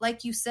time?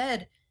 Like you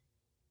said,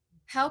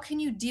 how can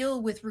you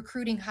deal with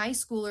recruiting high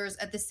schoolers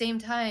at the same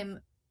time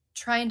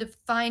trying to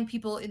find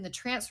people in the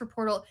transfer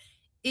portal?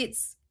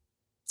 It's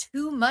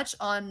too much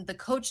on the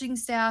coaching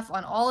staff,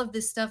 on all of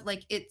this stuff.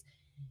 Like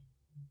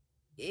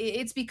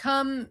it's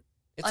become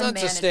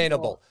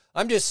unsustainable.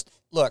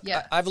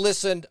 I've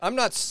listened. I'm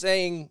not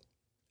saying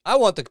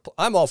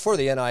I'm all for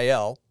the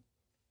NIL,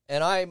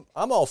 and I'm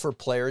all for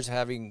players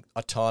having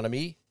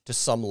autonomy to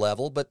some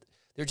level, but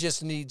there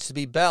just needs to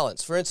be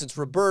balance. For instance,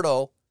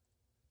 Roberto,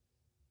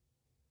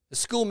 the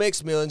school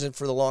makes millions, and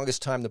for the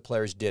longest time, the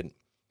players didn't.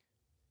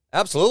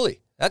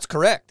 Absolutely. That's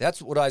correct.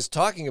 That's what I was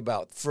talking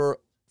about.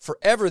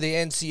 Forever, the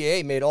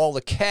NCAA made all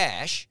the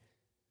cash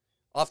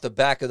off the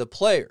back of the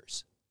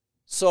players.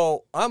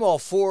 So I'm all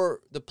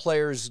for the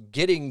players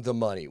getting the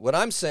money. What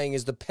I'm saying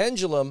is the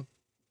pendulum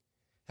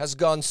has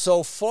gone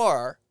so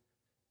far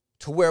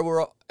to where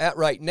we're at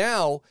right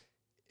now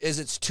is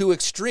it's too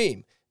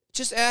extreme.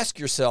 Just ask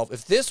yourself,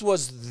 if this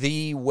was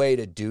the way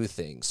to do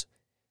things,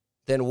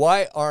 then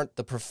why aren't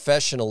the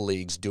professional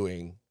leagues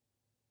doing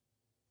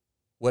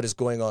what is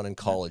going on in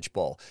college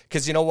ball?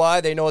 Because you know why?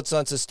 They know it's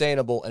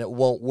unsustainable and it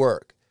won't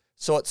work.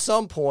 So at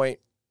some point,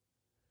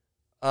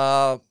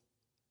 there's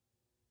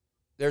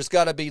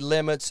got to be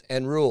limits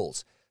and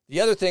rules.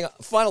 The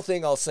final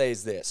thing I'll say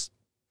is this.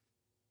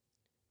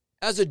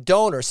 As a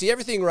donor, see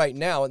everything right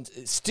now, and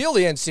still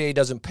the NCAA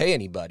doesn't pay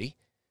anybody.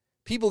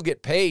 People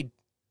get paid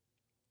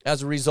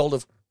as a result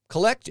of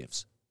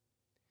collectives.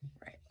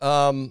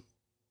 Right.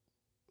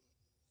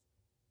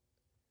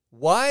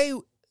 Why?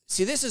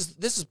 See, this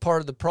is part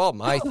of the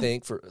problem, I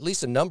think, for at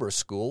least a number of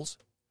schools.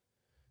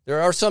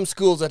 There are some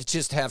schools that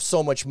just have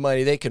so much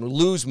money, they can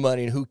lose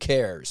money, and who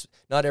cares?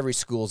 Not every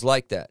school is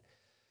like that.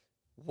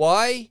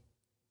 Why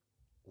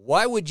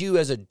would you,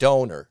 as a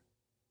donor,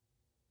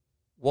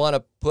 want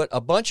to put a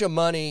bunch of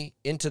money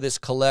into this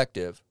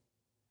collective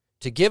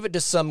to give it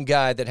to some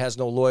guy that has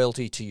no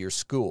loyalty to your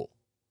school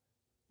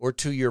or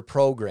to your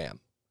program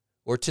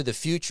or to the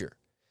future?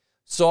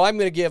 So I'm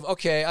going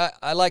to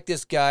I like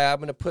this guy. I'm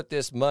going to put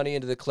this money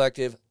into the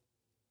collective,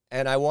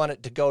 and I want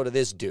it to go to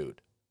this dude.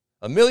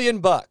 $1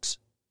 million.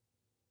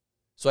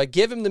 So I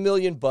give him the $1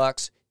 million.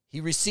 He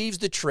receives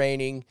the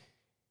training.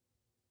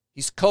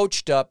 He's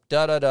coached up,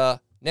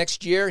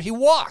 Next year, he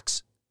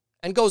walks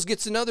and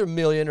gets another $1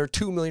 million or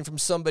 $2 million from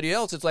somebody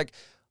else. It's like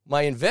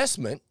my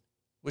investment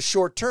was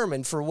short-term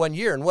and for 1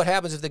 year. And what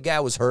happens if the guy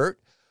was hurt?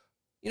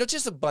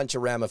 Just a bunch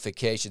of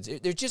ramifications.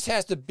 There just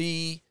has to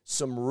be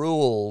some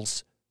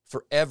rules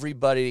for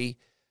everybody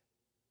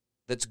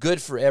that's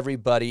good for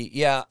everybody.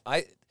 Yeah,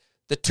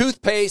 the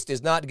toothpaste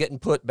is not getting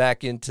put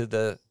back into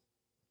the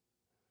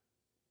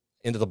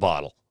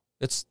bottle.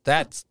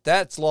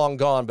 That's long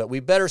gone, but we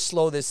better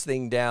slow this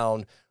thing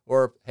down.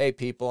 Or, hey,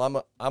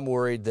 people, I'm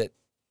worried that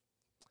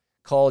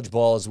college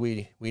ball as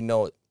we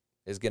know it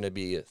is going to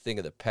be a thing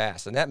of the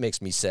past, and that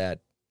makes me sad.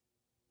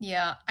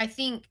 Yeah, I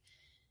think,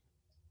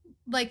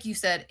 like you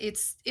said,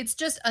 it's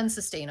just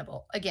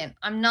unsustainable. Again,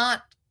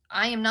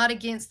 I am not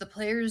against the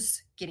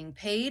players getting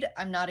paid.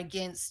 I'm not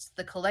against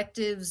the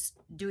collectives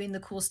doing the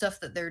cool stuff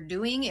that they're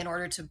doing in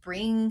order to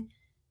bring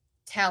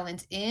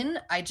talent in.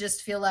 I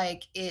just feel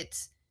like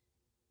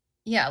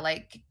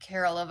like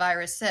Carol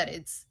Elvira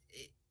said,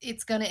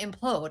 it's gonna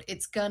implode.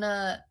 It's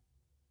gonna,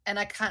 and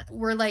I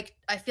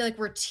feel like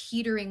we're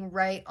teetering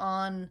right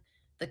on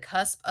the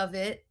cusp of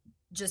it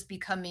just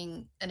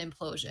becoming an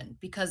implosion,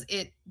 because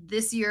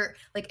this year,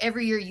 like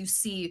every year you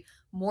see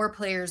more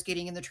players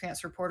getting in the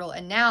transfer portal,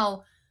 and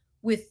now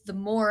with the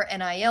more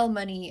NIL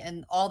money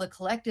and all the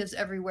collectives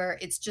everywhere,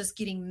 it's just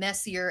getting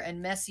messier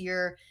and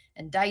messier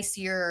and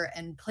dicier,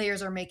 and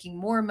players are making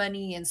more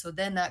money, and so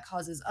then that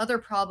causes other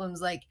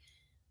problems. Like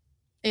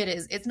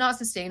it's not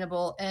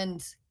sustainable.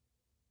 And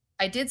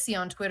I did see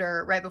on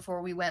Twitter right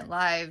before we went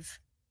live,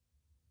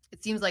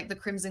 it seems like the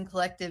Crimson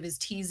Collective is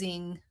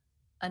teasing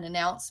an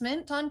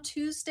announcement on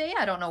Tuesday.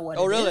 I don't know what it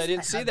is. Oh, really? I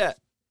didn't see that.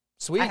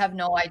 Sweet. I have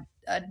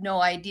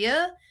no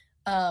idea.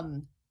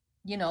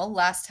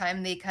 Last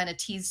time they kind of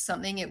teased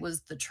something, it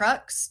was the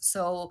trucks.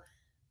 So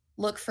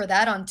look for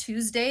that on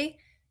Tuesday.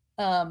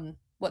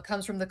 What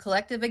comes from the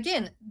collective.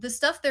 Again, the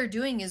stuff they're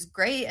doing is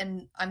great,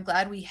 and I'm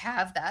glad we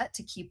have that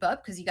to keep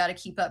up, because you got to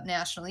keep up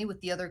nationally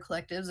with the other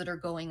collectives that are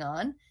going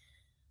on.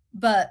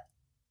 But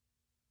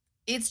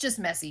it's just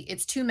messy.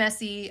 It's too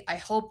messy. I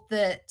hope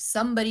that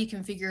somebody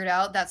can figure it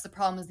out. That's the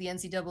problem, is the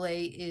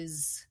NCAA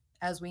is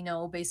as we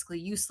know, basically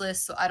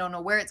useless. So I don't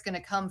know where it's going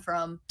to come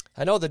from.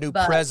 I know the new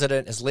But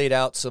president has laid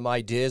out some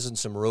ideas and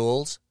some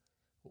rules,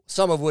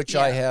 some of which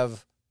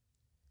I've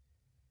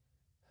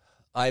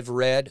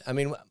read. I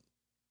mean,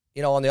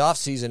 on the off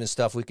season and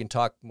stuff, we can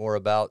talk more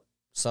about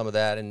some of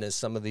that and as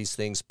some of these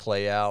things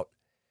play out.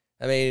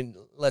 I mean,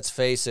 let's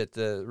face it,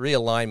 the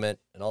realignment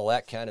and all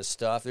that kind of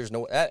stuff,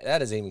 that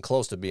isn't even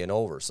close to being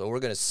over. So we're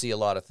going to see a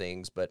lot of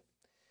things, but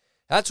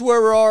that's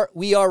where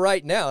we are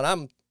right now,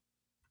 and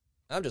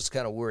I'm just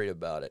kind of worried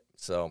about it.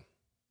 So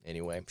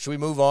anyway, should we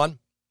move on?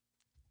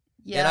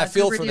 Yeah, and I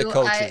feel for the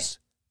coaches.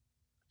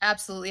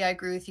 Absolutely, I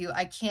agree with you.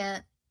 I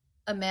can't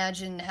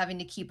imagine having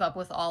to keep up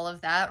with all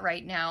of that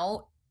right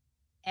now.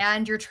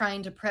 And you're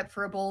trying to prep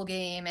for a bowl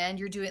game, and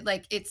you're doing,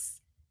 like, it's,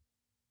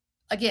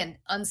 again,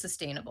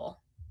 unsustainable.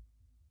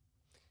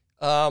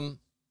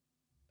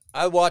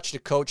 I watched a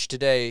coach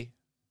today,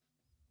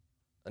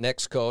 an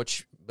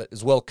ex-coach, but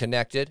is well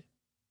connected.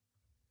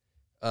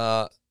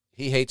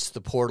 He hates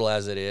the portal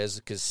as it is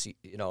because,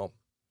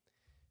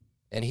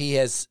 and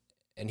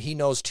he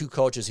knows two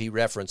coaches he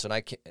referenced,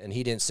 and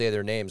he didn't say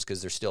their names because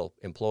they're still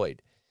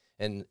employed.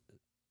 And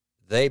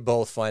they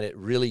both find it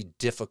really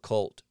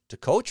difficult to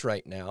coach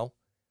right now.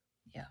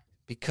 Yeah.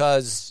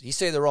 Because you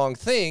say the wrong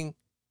thing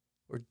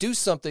or do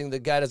something the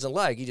guy doesn't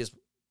like, he just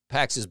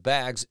packs his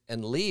bags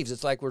and leaves.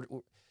 It's like we're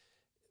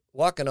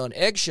walking on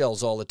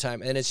eggshells all the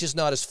time, and it's just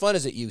not as fun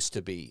as it used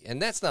to be. And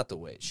that's not the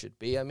way it should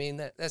be. I mean,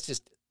 that's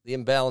just, the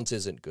imbalance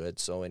isn't good.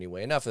 So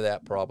anyway, enough of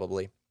that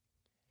probably.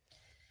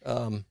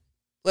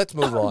 Let's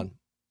move on.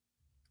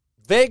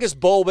 Vegas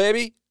Bowl,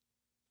 baby.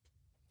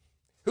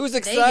 Who's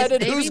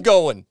excited? Vegas, who's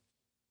going?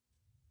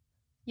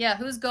 Yeah,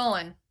 who's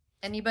going?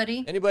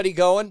 Anybody? Anybody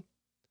going?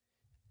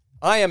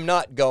 I am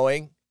not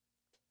going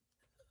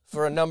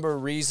for a number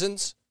of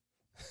reasons.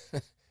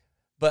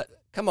 But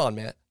come on,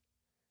 man.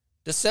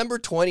 December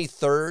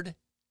 23rd,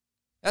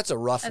 that's a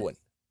rough one.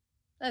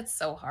 That's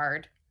so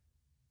hard.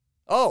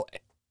 Oh,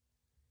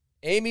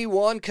 Amy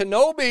won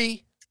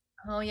Kenobi.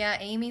 Oh, yeah,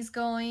 Amy's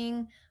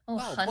going. Oh,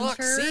 Hunter.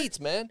 Box seats,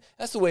 man.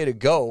 That's the way to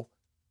go.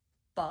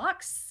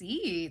 Box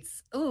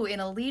seats. Ooh, in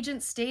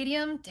Allegiant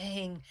Stadium?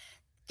 Dang.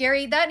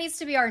 Gary, that needs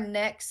to be our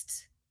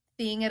next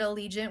thing at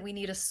Allegiant. We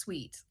need a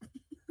suite.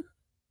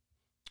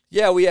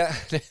 Yeah,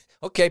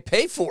 okay,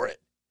 pay for it.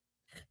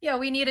 Yeah,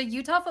 we need a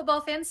Utah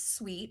football fan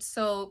suite.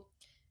 So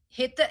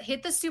hit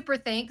the super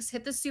thanks,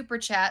 hit the super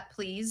chat,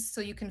 please,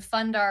 so you can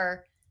fund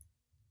our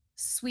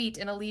suite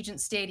in Allegiant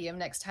Stadium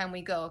next time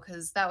we go,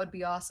 because that would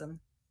be awesome.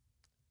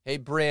 Hey,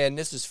 Bryn,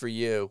 this is for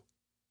you.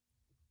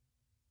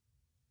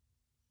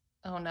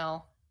 Oh,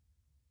 no.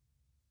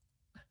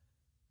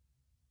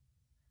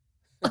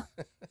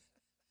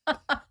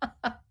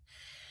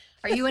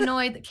 Are you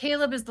annoyed that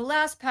Caleb is the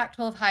last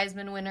Pac-12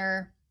 Heisman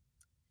winner?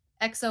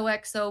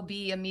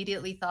 XOXOB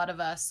immediately thought of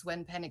us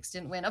when Penix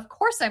didn't win. Of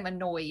course I'm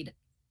annoyed.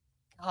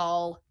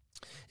 Oh.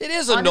 It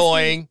is honestly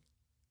annoying.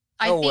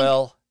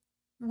 Well.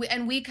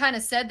 And we kind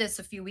of said this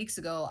a few weeks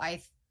ago.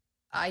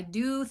 I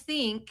do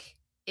think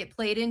it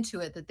played into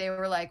it that they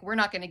were like, we're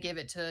not going to give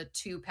it to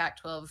two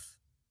Pac-12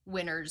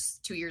 winners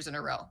 2 years in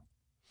a row.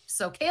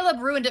 So Caleb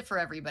ruined it for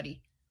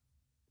everybody.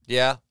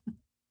 Yeah.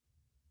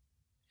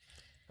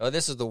 Oh,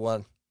 this is the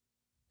one.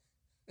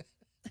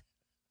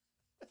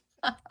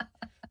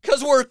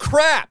 Because we're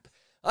crap.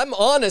 I'm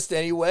honest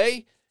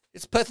anyway.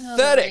 It's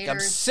pathetic. I'm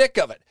sick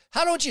of it.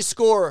 How don't you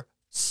score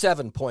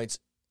 7 points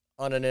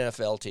on an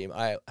NFL team?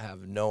 I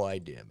have no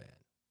idea,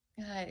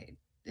 man.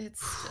 It's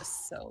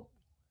just so.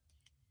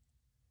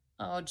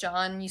 Oh,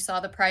 John, you saw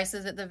the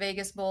prices at the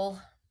Vegas Bowl?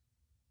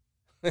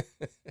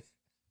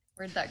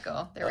 Where'd that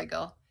go? There we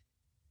go.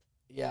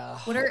 Yeah.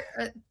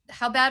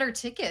 How bad are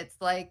tickets?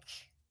 Like,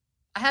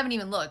 I haven't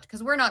even looked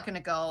because we're not going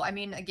to go. I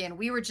mean, again,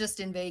 we were just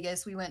in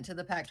Vegas. We went to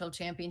the Pac-12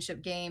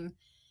 championship game,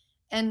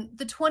 and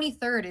the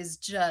 23rd is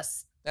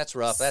just. That's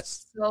rough.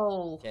 That's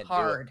so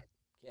hard.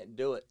 Can't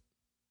do it.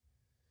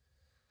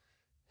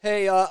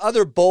 Hey,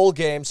 other bowl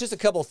games. Just a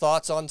couple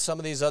thoughts on some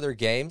of these other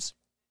games.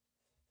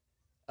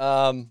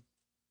 Well,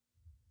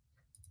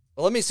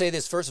 let me say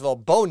this. First of all,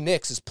 Bo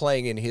Nix is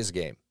playing in his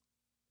game.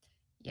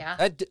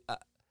 Yeah.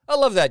 I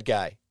love that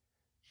guy.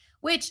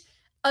 Which,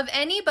 of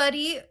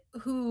anybody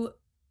who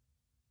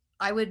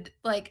I would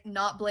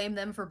not blame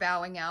them for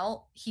bowing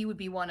out, he would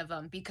be one of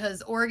them,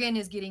 because Oregon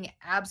is getting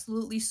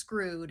absolutely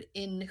screwed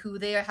in who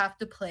they have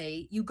to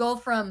play. You go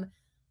from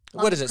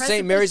what is it,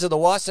 St. Mary's of the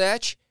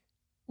Wasatch?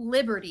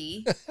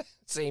 Liberty.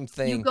 Same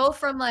thing. You go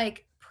from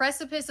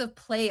precipice of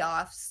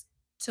playoffs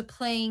to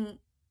playing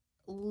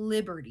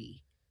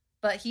Liberty.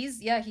 But he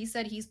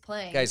said he's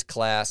playing. Guy's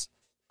class.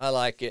 I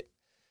like it.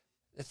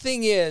 The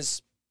thing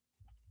is,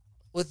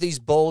 with these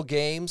bowl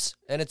games,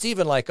 and it's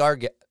even like our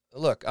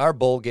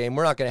bowl game,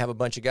 we're not going to have a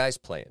bunch of guys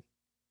playing.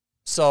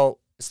 So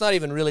it's not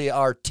even really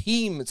our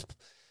team. It's,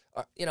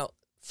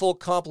 full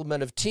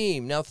complement of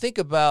team. Now think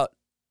about,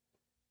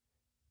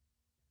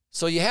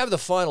 so you have the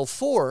Final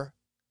Four,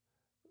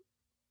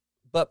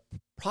 but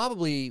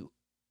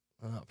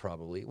not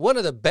probably, one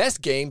of the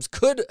best games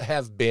could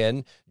have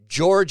been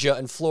Georgia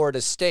and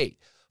Florida State.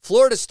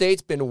 Florida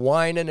State's been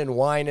whining and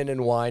whining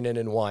and whining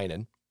and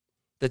whining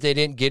that they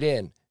didn't get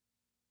in.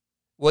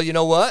 Well, you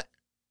know what?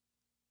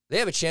 They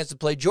have a chance to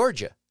play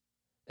Georgia.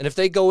 And if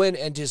they go in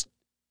and just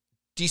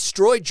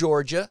destroy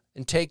Georgia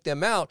and take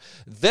them out,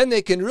 then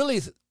they can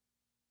really,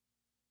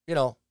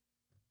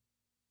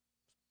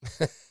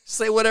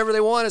 say whatever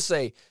they want to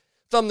say.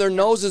 Thumb their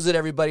noses at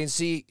everybody and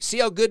see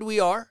how good we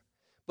are.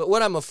 But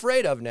what I'm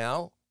afraid of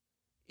now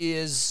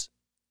is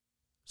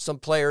some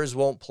players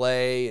won't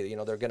play.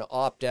 They're going to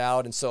opt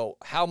out. And so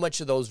how much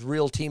of those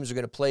real teams are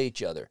going to play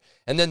each other?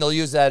 And then they'll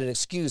use that as an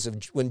excuse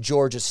of when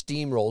Georgia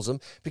steamrolls them,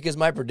 because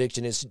my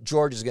prediction is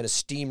Georgia's going to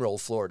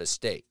steamroll Florida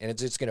State. And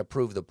it's going to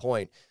prove the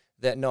point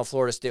that, no,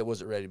 Florida State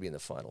wasn't ready to be in the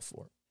Final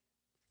Four.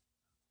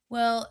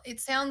 Well, it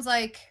sounds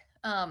like,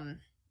 and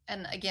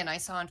again, I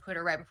saw on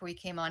Twitter right before we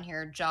came on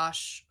here,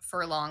 Josh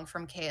Furlong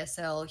from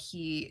KSL,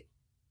 he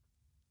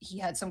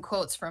had some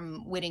quotes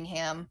from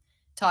Whittingham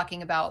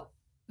talking about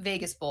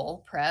Vegas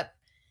Bowl prep.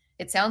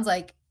 It sounds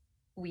like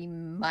we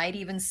might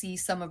even see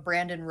some of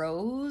Brandon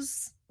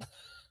Rose,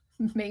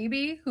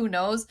 maybe, who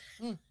knows?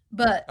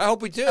 But I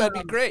hope we do. That'd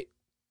be great.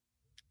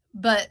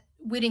 But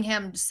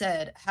Whittingham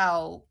said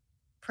how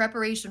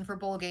preparation for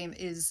bowl game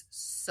is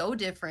so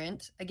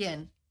different.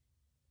 Again,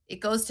 it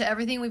goes to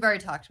everything we've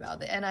already talked about,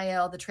 the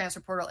NIL, the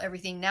transfer portal,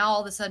 everything. Now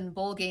all of a sudden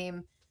bowl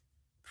game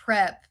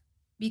prep,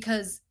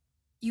 because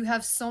you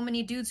have so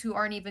many dudes who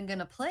aren't even going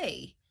to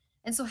play.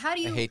 And so I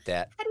hate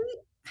that.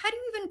 How do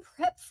you even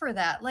prep for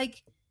that?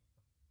 Like,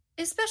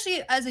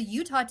 especially as a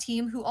Utah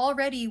team who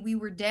already we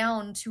were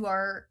down to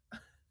our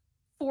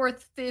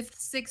 4th, 5th,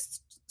 6th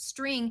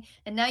string,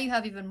 and now you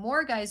have even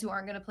more guys who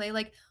aren't going to play.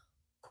 Like,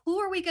 who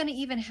are we going to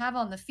even have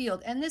on the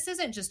field? And this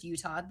isn't just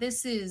Utah.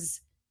 This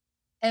is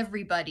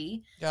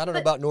everybody. Yeah, I don't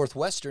know about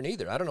Northwestern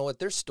either. I don't know what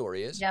their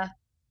story is. Yeah,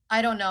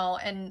 I don't know.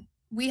 And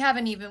we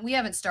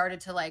haven't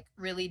started to like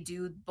really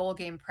do bowl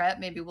game prep.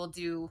 Maybe we'll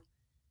do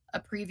a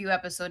preview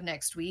episode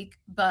next week.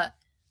 But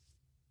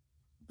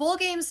bowl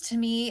games, to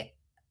me,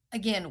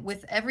 again,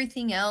 with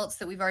everything else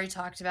that we've already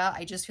talked about,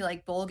 I just feel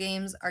like bowl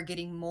games are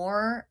getting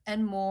more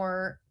and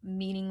more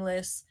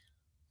meaningless.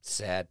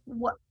 Sad.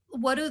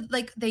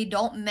 They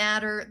don't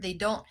matter.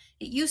 It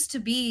used to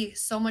be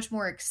so much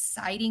more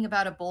exciting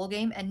about a bowl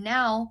game, and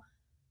now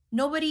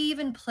nobody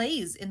even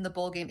plays in the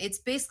bowl game. It's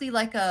basically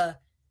like a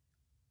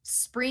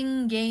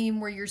spring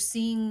game where you're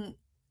seeing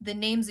the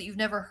names that you've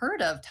never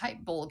heard of type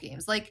bowl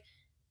games. Like,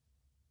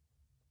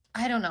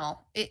 I don't know.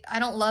 I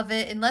don't love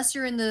it unless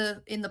you're in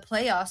the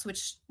playoffs,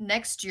 which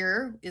next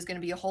year is going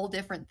to be a whole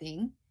different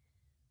thing.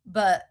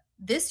 But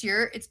this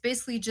year, it's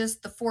basically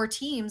just the 4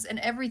 teams, and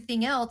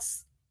everything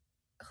else,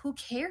 who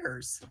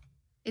cares?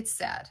 It's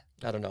sad.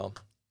 I don't know.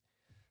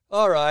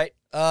 All right.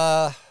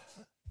 Let's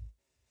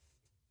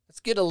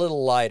get a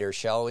little lighter,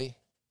 shall we?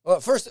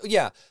 Well,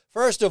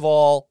 first of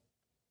all,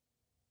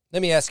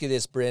 let me ask you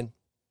this, Bryn,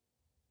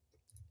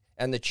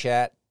 and the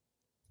chat.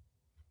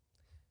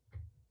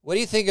 What do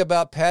you think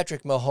about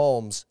Patrick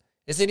Mahomes?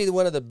 Isn't he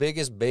one of the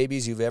biggest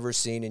babies you've ever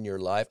seen in your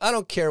life? I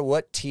don't care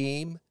what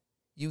team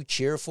you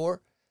cheer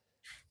for.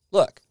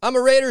 Look, I'm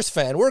a Raiders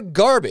fan. We're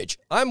garbage.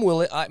 I'm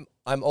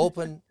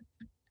open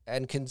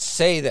and can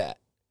say that.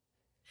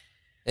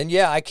 And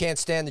yeah, I can't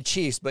stand the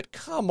Chiefs, but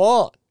come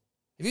on.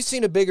 Have you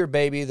seen a bigger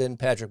baby than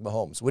Patrick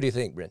Mahomes? What do you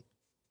think, Bryn?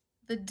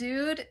 The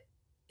dude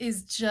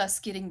is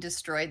just getting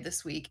destroyed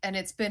this week, and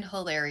it's been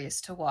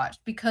hilarious to watch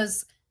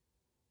because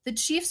the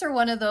Chiefs are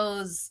one of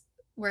those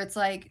where it's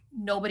like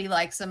nobody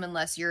likes them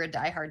unless you're a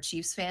diehard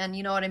Chiefs fan.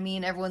 You know what I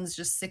mean? Everyone's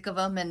just sick of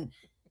them. And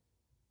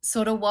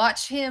so to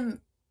watch him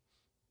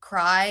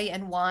cry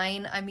and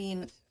whine, I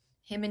mean,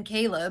 him and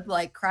Caleb,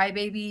 like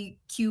crybaby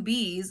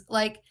QBs,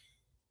 like,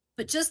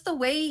 but just the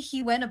way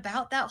he went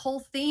about that whole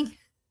thing.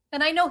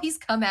 And I know he's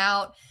come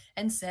out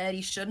and said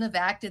he shouldn't have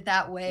acted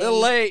that way. A little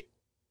late.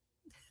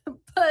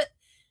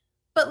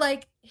 but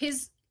like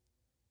his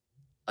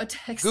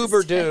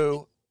Goober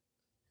do.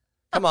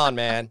 Come on,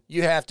 man.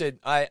 You have to.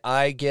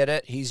 I get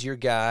it. He's your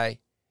guy.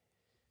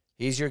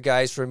 He's your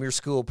guys from your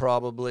school,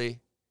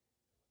 probably.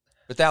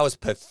 But that was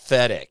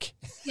pathetic.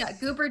 Yeah,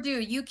 Goober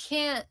do. You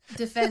can't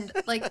defend,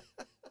 like,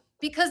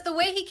 because the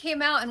way he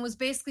came out and was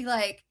basically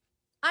like,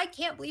 I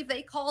can't believe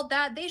they called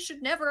that. They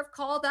should never have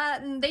called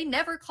that, and they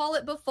never call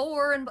it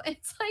before. And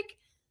it's like,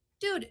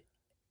 dude,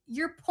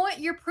 you're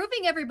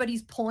proving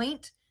everybody's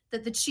point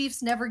that the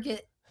Chiefs never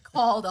get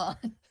called on.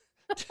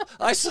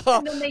 I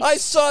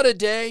saw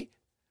today.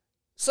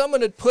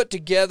 Someone had put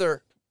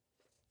together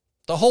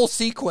the whole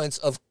sequence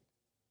of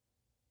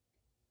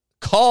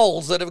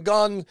calls that have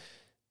gone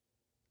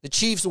the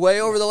Chiefs'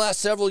 way over the last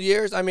several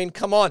years. I mean,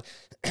 come on.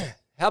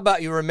 How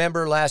about you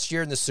remember last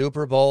year in the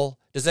Super Bowl?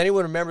 Does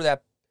anyone remember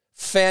that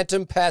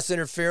phantom pass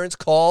interference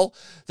call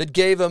that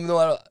gave them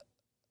a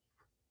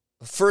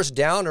first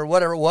down or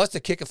whatever it was to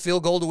kick a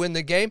field goal to win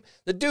the game?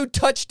 The dude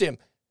touched him.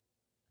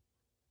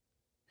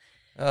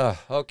 Oh,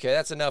 okay,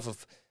 that's enough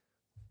of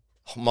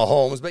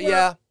Mahomes. But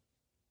yeah.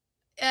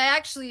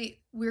 Actually,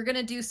 we're going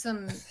to do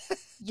some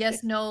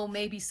yes, no,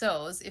 maybe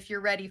so's if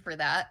you're ready for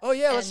that. Oh,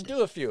 yeah, let's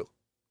do a few.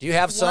 Do you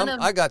have One some?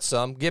 of I got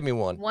some. Give me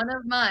one. one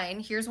of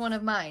mine. Here's one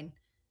of mine.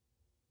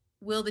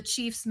 Will the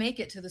Chiefs make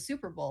it to the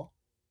Super Bowl?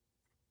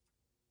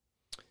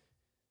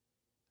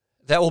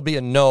 That will be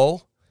a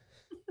no.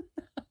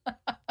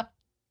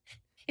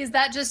 Is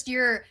that just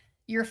your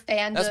That's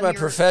fandom? my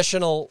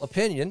professional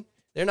opinion.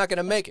 They're not going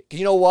to make it.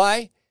 You know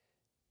why?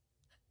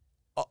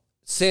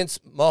 Since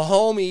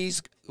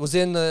Mahomes was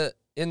in the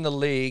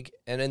league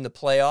and in the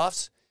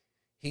playoffs,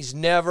 he's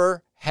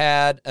never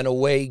had an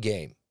away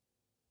game.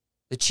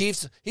 The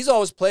Chiefs, he's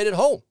always played at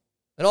home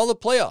in all the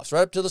playoffs, right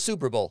up to the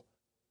Super Bowl.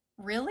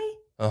 Really?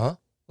 Uh-huh.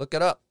 Look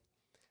it up.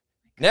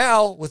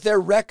 Now, with their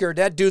record,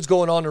 that dude's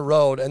going on the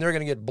road, and they're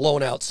going to get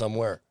blown out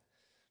somewhere.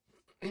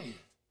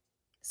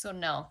 So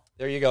no.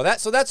 There you go.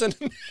 That's a that's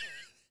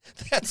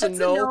a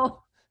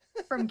no.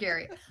 From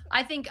Gary.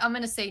 I think I'm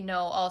going to say no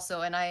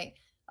also, and I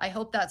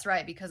hope that's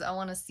right because I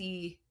want to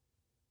see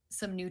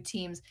some new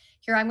teams.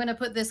 Here, I'm going to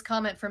put this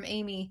comment from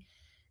Amy.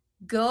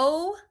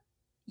 Go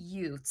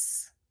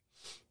Utes.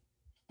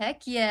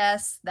 Heck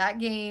yes, that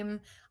game.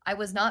 I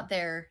was not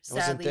there,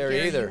 sadly. I wasn't there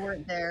Gary, either. You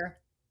weren't there.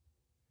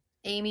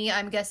 Amy,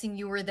 I'm guessing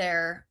you were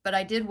there, but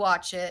I did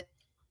watch it.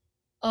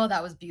 Oh,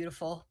 that was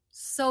beautiful.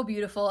 So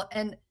beautiful.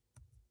 And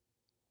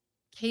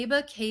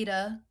Keba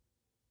Keita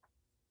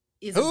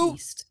is a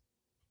beast.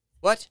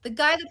 What? The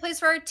guy that plays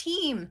for our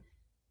team.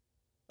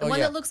 The one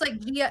that looks like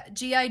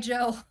G.I.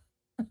 Joe.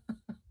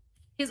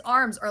 His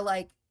arms are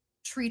like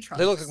tree trunks.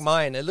 They look like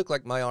mine. They look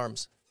like my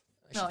arms.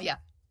 Oh, yeah.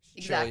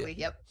 Exactly.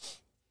 Yep.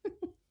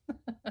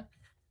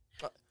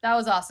 That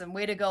was awesome.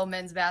 Way to go,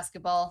 men's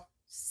basketball.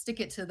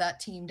 Stick it to that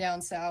team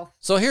down south.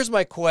 So here's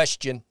my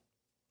question.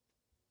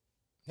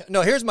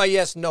 No, here's my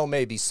yes, no,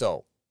 maybe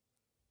so.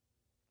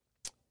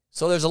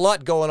 So there's a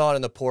lot going on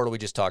in the portal. We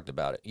just talked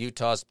about it.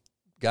 Utah's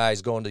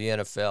guys going to the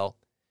NFL.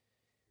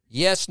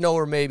 Yes, no,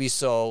 or maybe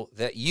so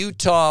that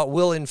Utah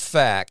will, in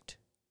fact,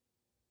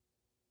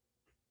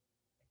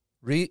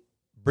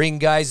 bring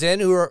guys in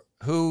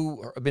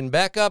who have been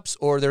backups,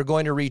 or they're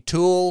going to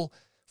retool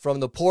from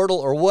the portal,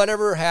 or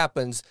whatever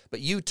happens, but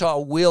Utah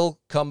will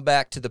come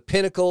back to the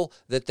pinnacle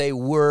that they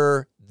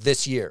were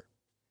this year.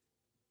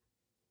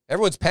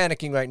 Everyone's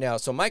panicking right now.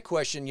 So my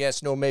question,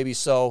 yes, no, maybe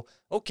so.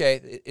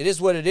 Okay, it is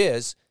what it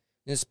is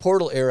in this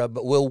portal era,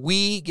 but will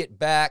we get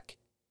back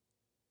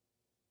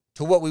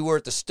to what we were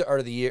at the start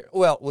of the year?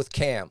 Well, with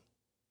Cam,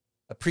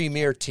 a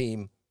premier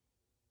team,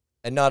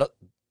 and not,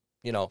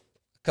 a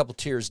couple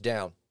tiers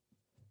down.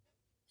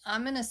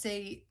 I'm going to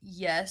say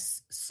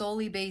yes,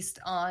 solely based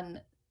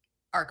on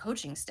our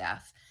coaching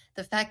staff.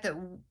 The fact that,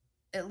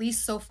 at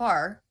least so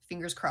far,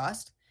 fingers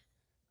crossed,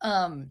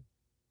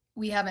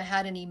 we haven't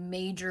had any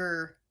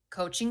major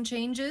coaching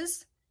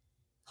changes.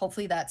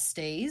 Hopefully that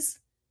stays.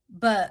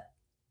 But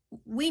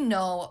we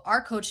know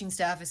our coaching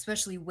staff,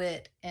 especially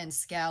Witt and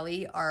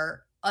Scally,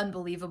 are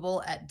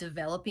unbelievable at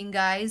developing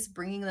guys,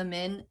 bringing them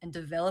in and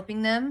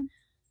developing them.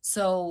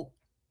 So,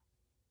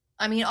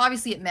 I mean,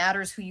 obviously it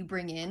matters who you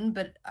bring in,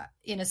 but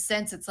in a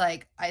sense, it's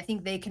like, I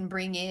think they can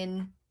bring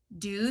in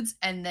dudes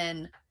and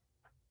then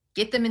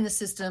get them in the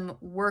system,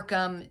 work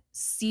them,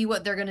 see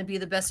what they're going to be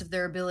the best of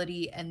their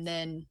ability, and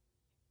then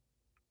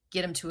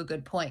get them to a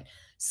good point.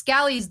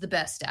 Scally's the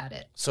best at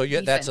it. So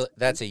yeah,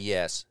 that's a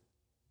yes.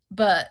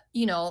 But,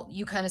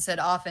 you kind of said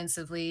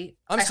offensively.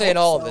 I'm saying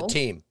all of the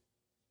team.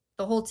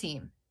 The whole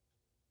team.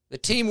 The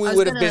team we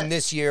would have been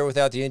this year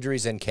without the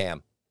injuries and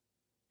Cam.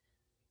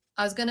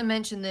 I was going to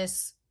mention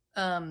this.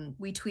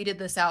 We tweeted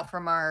this out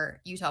from our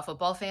Utah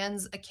football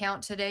fans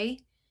account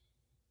today,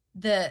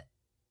 that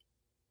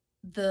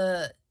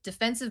the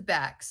defensive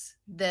backs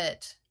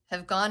that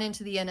have gone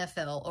into the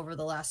NFL over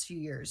the last few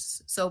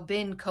years, so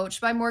been coached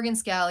by Morgan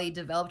Scally,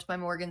 developed by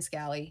Morgan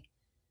Scally,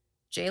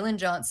 Jalen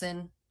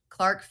Johnson,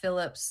 Clark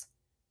Phillips,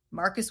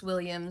 Marcus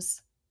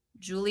Williams,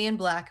 Julian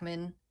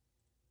Blackman,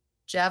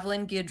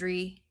 Javelin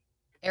Guidry,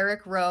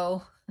 Eric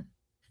Rowe,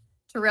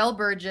 Terrell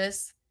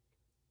Burgess.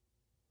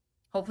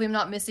 Hopefully I'm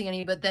not missing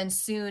any, but then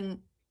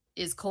soon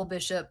is Cole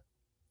Bishop,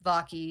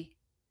 Vaki,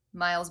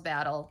 Miles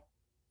Battle.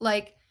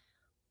 Like,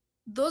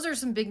 those are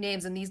some big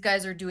names, and these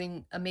guys are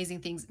doing amazing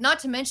things, not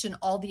to mention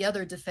all the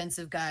other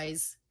defensive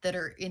guys that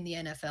are in the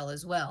NFL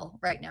as well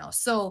right now.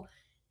 So,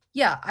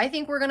 yeah, I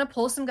think we're going to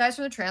pull some guys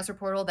from the transfer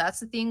portal. That's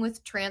the thing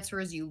with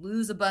transfers. You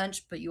lose a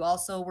bunch, but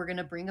we're going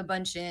to bring a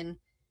bunch in.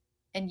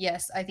 And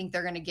yes, I think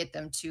they're going to get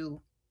them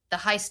to the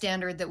high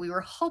standard that we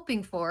were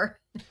hoping for.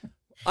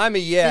 I'm a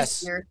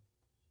yes.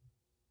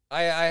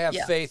 I have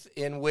faith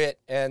in Witt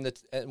and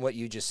what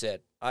you just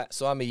said.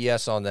 So I'm a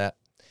yes on that.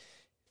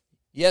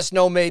 Yes,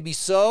 no, maybe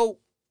so.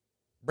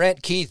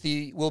 Brent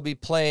Keithy will be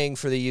playing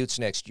for the Utes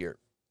next year.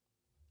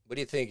 What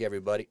do you think,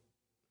 everybody?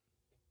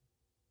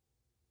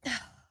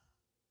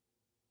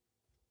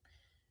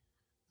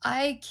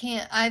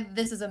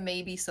 This is a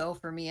maybe so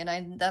for me,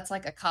 and that's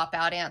like a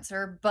cop-out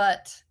answer,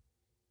 but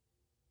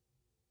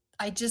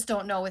I just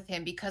don't know with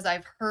him because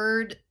I've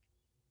heard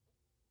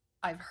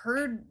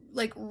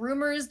like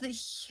rumors that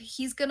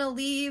he's going to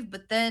leave,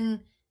 but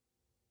then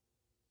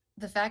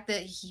the fact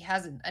that he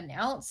hasn't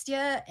announced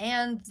yet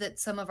and that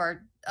some of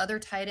our other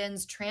tight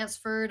ends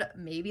transferred,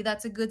 maybe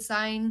that's a good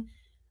sign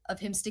of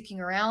him sticking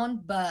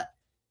around. But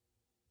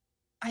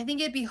I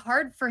think it'd be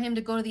hard for him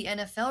to go to the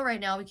NFL right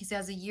now because he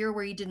has a year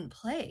where he didn't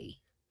play.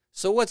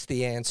 So what's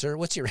the answer?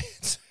 What's your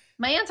answer?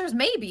 My answer is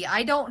maybe.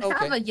 I don't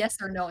have Okay. a yes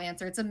or no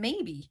answer. It's a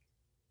maybe.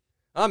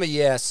 I'm a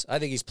yes. I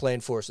think he's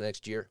playing for us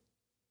next year.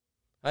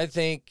 I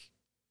think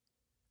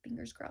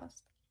Fingers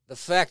crossed. the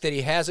fact that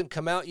he hasn't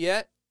come out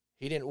yet,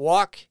 he didn't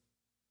walk,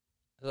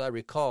 as I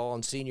recall,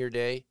 on senior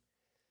day.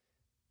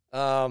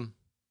 I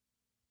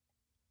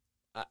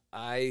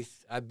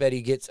bet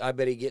he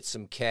gets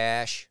some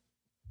cash,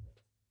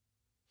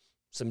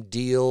 some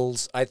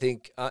deals. I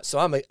think so.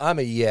 I'm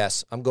a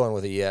yes. I'm going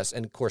with a yes,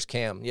 and of course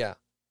Cam. Yeah,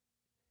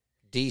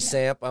 D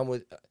Samp. I'm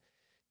with.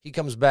 He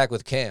comes back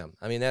with Cam.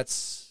 I mean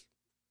that's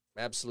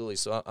absolutely.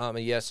 So I'm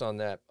a yes on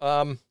that.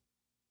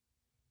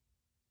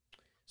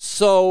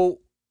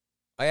 So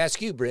I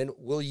ask you, Bryn,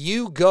 will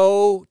you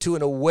go to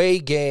an away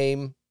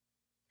game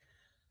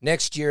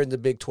next year in the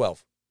Big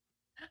 12?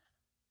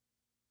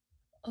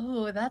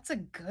 Oh, that's a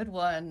good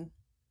one.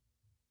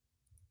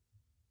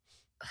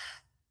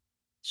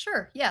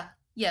 Sure. Yeah.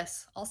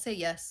 Yes. I'll say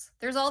yes.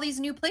 There's all these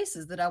new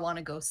places that I want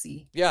to go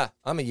see. Yeah,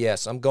 I'm a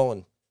yes. I'm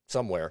going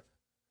somewhere.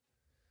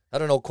 I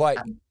don't know quite,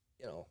 Um,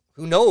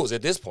 who knows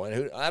at this point?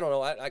 I don't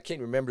know. I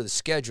can't remember the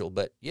schedule,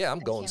 but yeah, I'm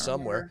I going can't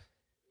somewhere. remember.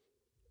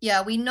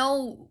 Yeah, we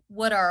know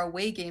what our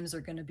away games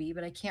are going to be,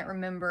 but I can't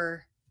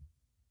remember.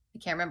 I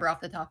can't remember off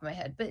the top of my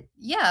head. But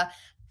yeah,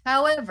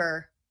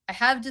 however, I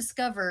have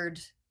discovered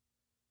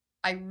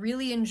I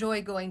really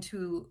enjoy going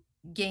to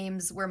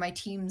games where my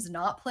team's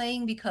not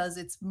playing because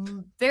it's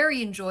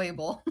very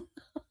enjoyable.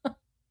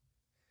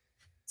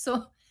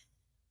 So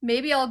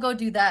maybe I'll go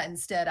do that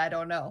instead. I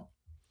don't know.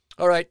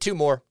 All right, two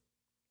more.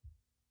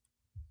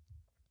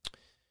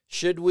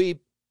 Should we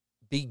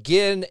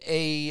begin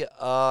a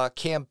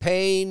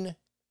campaign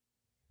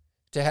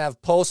to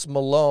have Post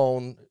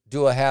Malone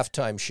do a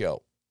halftime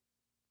show?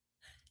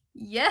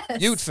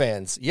 Yes. Ute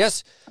fans,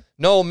 yes,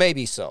 no,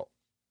 maybe so.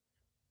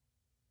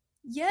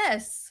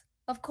 Yes,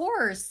 of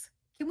course.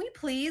 Can we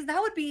please?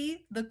 That would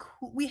be the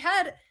cool. We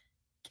had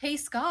Kay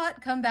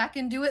Scott come back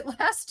and do it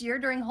last year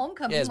during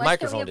homecoming. Yeah, his Why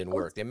can't we microphone have didn't Post-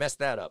 work. They messed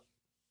that up.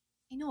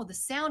 I know the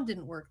sound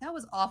didn't work. That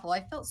was awful.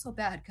 I felt so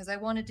bad because I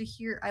wanted to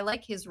hear. I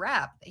like his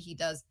rap that he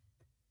does.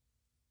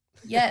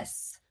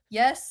 Yes,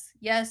 yes,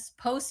 yes.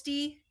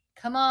 Posty,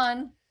 come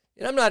on.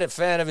 And I'm not a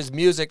fan of his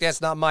music.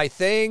 That's not my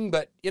thing.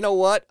 But you know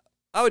what?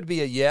 I would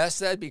be a yes.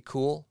 That'd be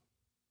cool.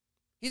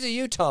 He's a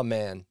Utah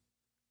man.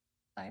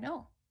 I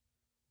know.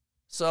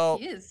 So,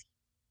 He is.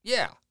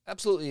 yeah,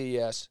 absolutely a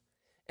yes.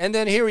 And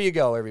then here you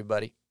go,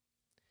 everybody.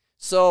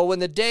 So when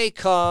the day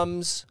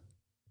comes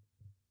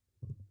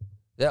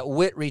that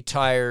Witt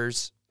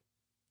retires,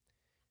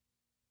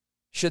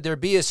 should there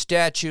be a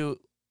statue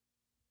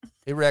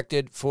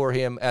erected for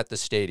him at the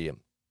stadium?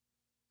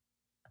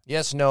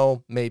 Yes,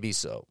 no, maybe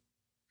so.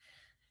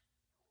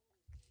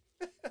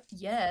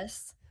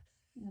 Yes.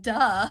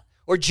 Duh.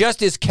 Or just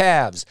his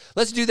calves.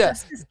 Let's do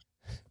that.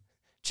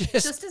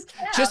 Just his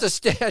calves. Just a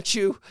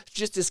statue,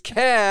 just his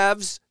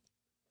calves.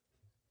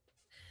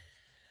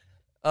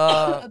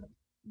 A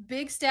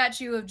big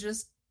statue of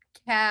just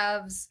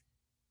calves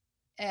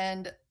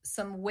and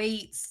some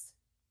weights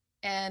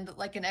and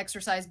like an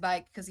exercise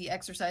bike because he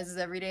exercises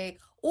every day.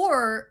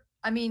 Or,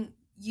 I mean,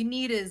 you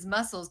need his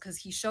muscles because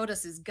he showed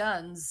us his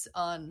guns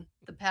on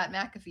the Pat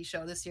McAfee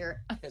show this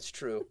year. That's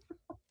true.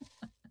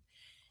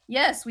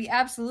 Yes, we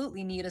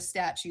absolutely need a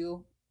statue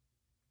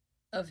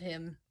of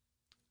him.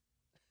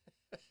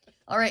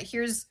 All right,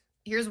 here's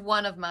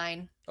one of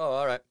mine, Oh,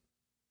 all right.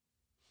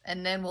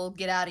 and then we'll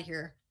get out of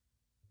here.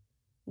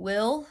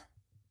 Will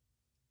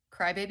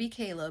Crybaby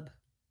Caleb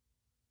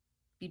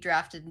be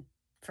drafted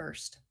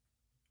first?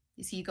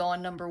 Is he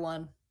going number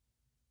 1?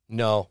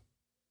 No.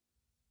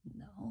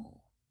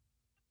 No.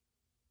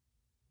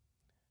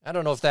 I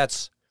don't know if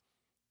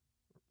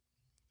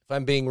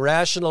I'm being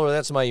rational or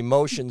that's my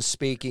emotions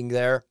speaking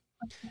there.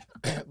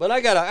 But I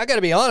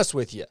gotta be honest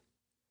with you.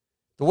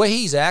 The way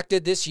he's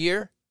acted this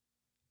year,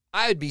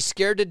 I'd be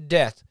scared to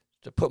death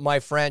to put my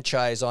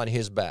franchise on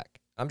his back.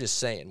 I'm just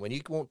saying, when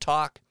you won't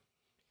talk,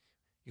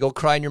 you go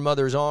cry in your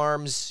mother's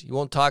arms, you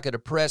won't talk at a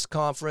press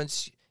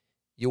conference,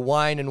 you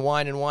whine and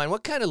whine and whine.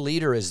 What kind of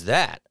leader is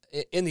that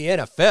in the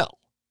NFL?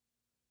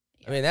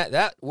 I mean,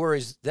 that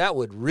worries, that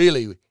would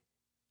really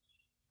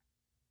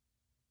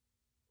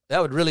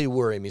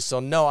worry me. So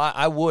no,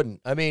 I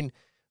wouldn't. I mean,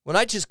 when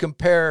I just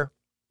compare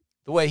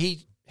the way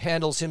he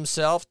handles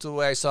himself to the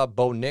way I saw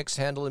Bo Nix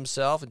handle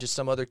himself and just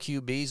some other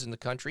QBs in the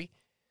country,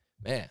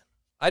 man,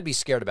 I'd be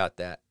scared about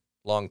that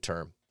long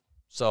term.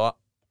 So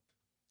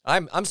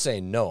I'm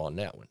saying no on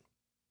that one.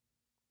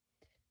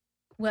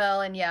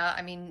 Well, and yeah,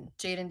 I mean,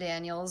 Jaden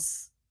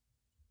Daniels,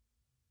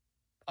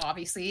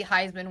 obviously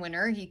Heisman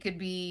winner. He could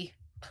be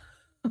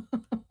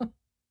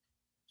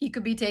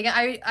taken.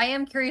 I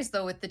am curious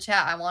though with the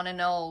chat. I want to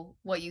know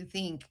what you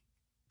think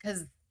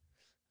because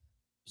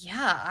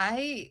yeah,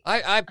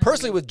 I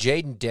personally with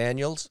Jaden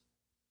Daniels,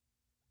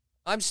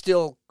 I'm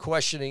still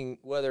questioning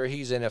whether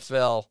he's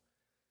NFL.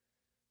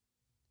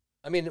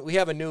 I mean, we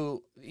have a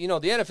new, the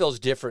NFL is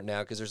different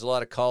now because there's a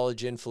lot of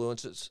college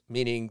influences,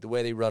 meaning the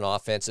way they run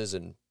offenses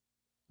and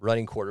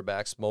running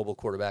quarterbacks, mobile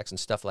quarterbacks, and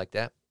stuff like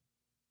that.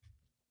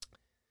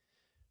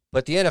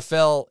 But the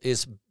NFL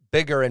is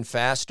bigger and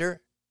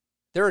faster.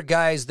 There are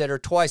guys that are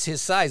twice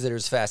his size that are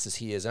as fast as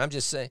he is. And I'm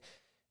just saying,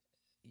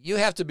 you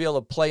have to be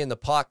able to play in the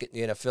pocket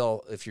in the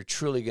NFL if you're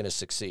truly going to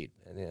succeed.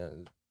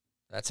 And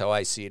that's how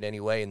I see it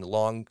anyway.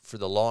 For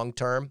the long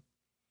term.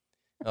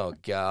 Oh,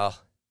 gal.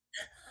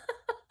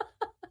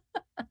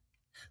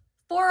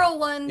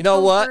 401. You know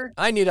what?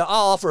 I'll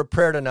offer a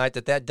prayer tonight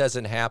that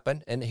doesn't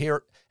happen,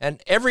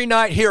 and every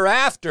night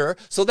hereafter,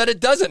 so that it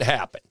doesn't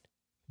happen.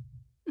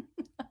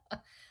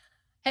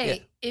 Hey, Yeah.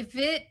 If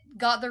it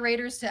got the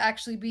Raiders to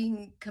actually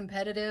being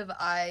competitive,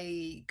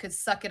 I could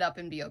suck it up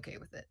and be okay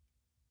with it.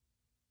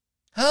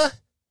 Huh?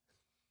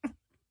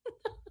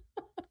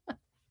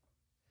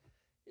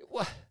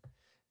 What?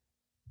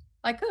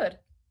 I could.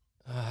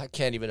 I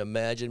can't even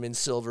imagine him in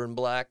silver and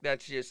black.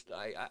 That's just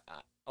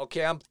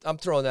okay. I'm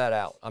throwing that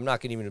out. I'm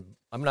not even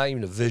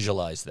to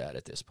visualize that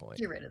at this point.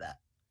 Get rid of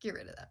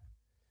that.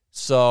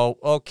 So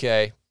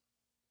okay.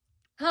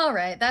 All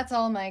right, that's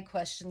all my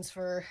questions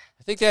for.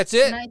 I think that's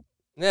it.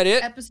 Is that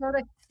it? Episode.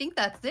 I think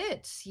that's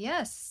it.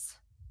 Yes.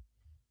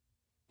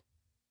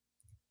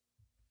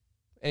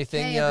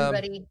 Anything? Hey,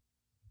 everybody.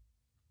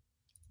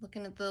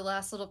 Looking at the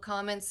last little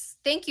comments.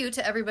 Thank you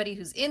to everybody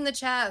who's in the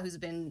chat, who's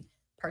been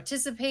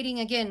participating.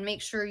 Again,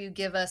 make sure you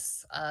give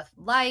us a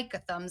like, a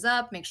thumbs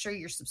up. Make sure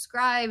you're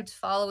subscribed,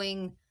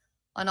 following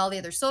on all the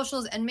other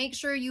socials, and make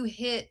sure you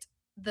hit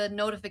the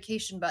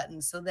notification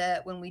button so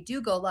that when we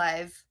do go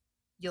live,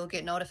 you'll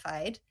get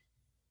notified.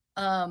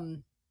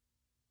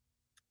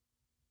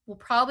 We'll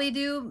probably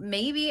do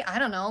maybe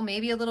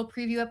a little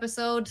preview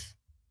episode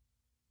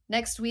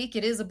next week.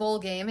 It is a bowl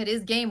game. It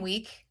is game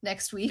week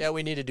next week. Yeah,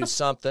 we need to do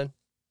something.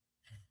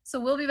 So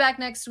we'll be back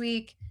next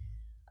week.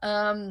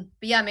 But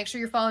yeah, make sure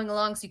you're following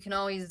along so you can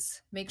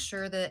always make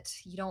sure that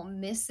you don't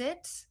miss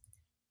it.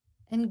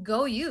 And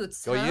go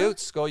Utes. Go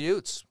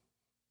Utes.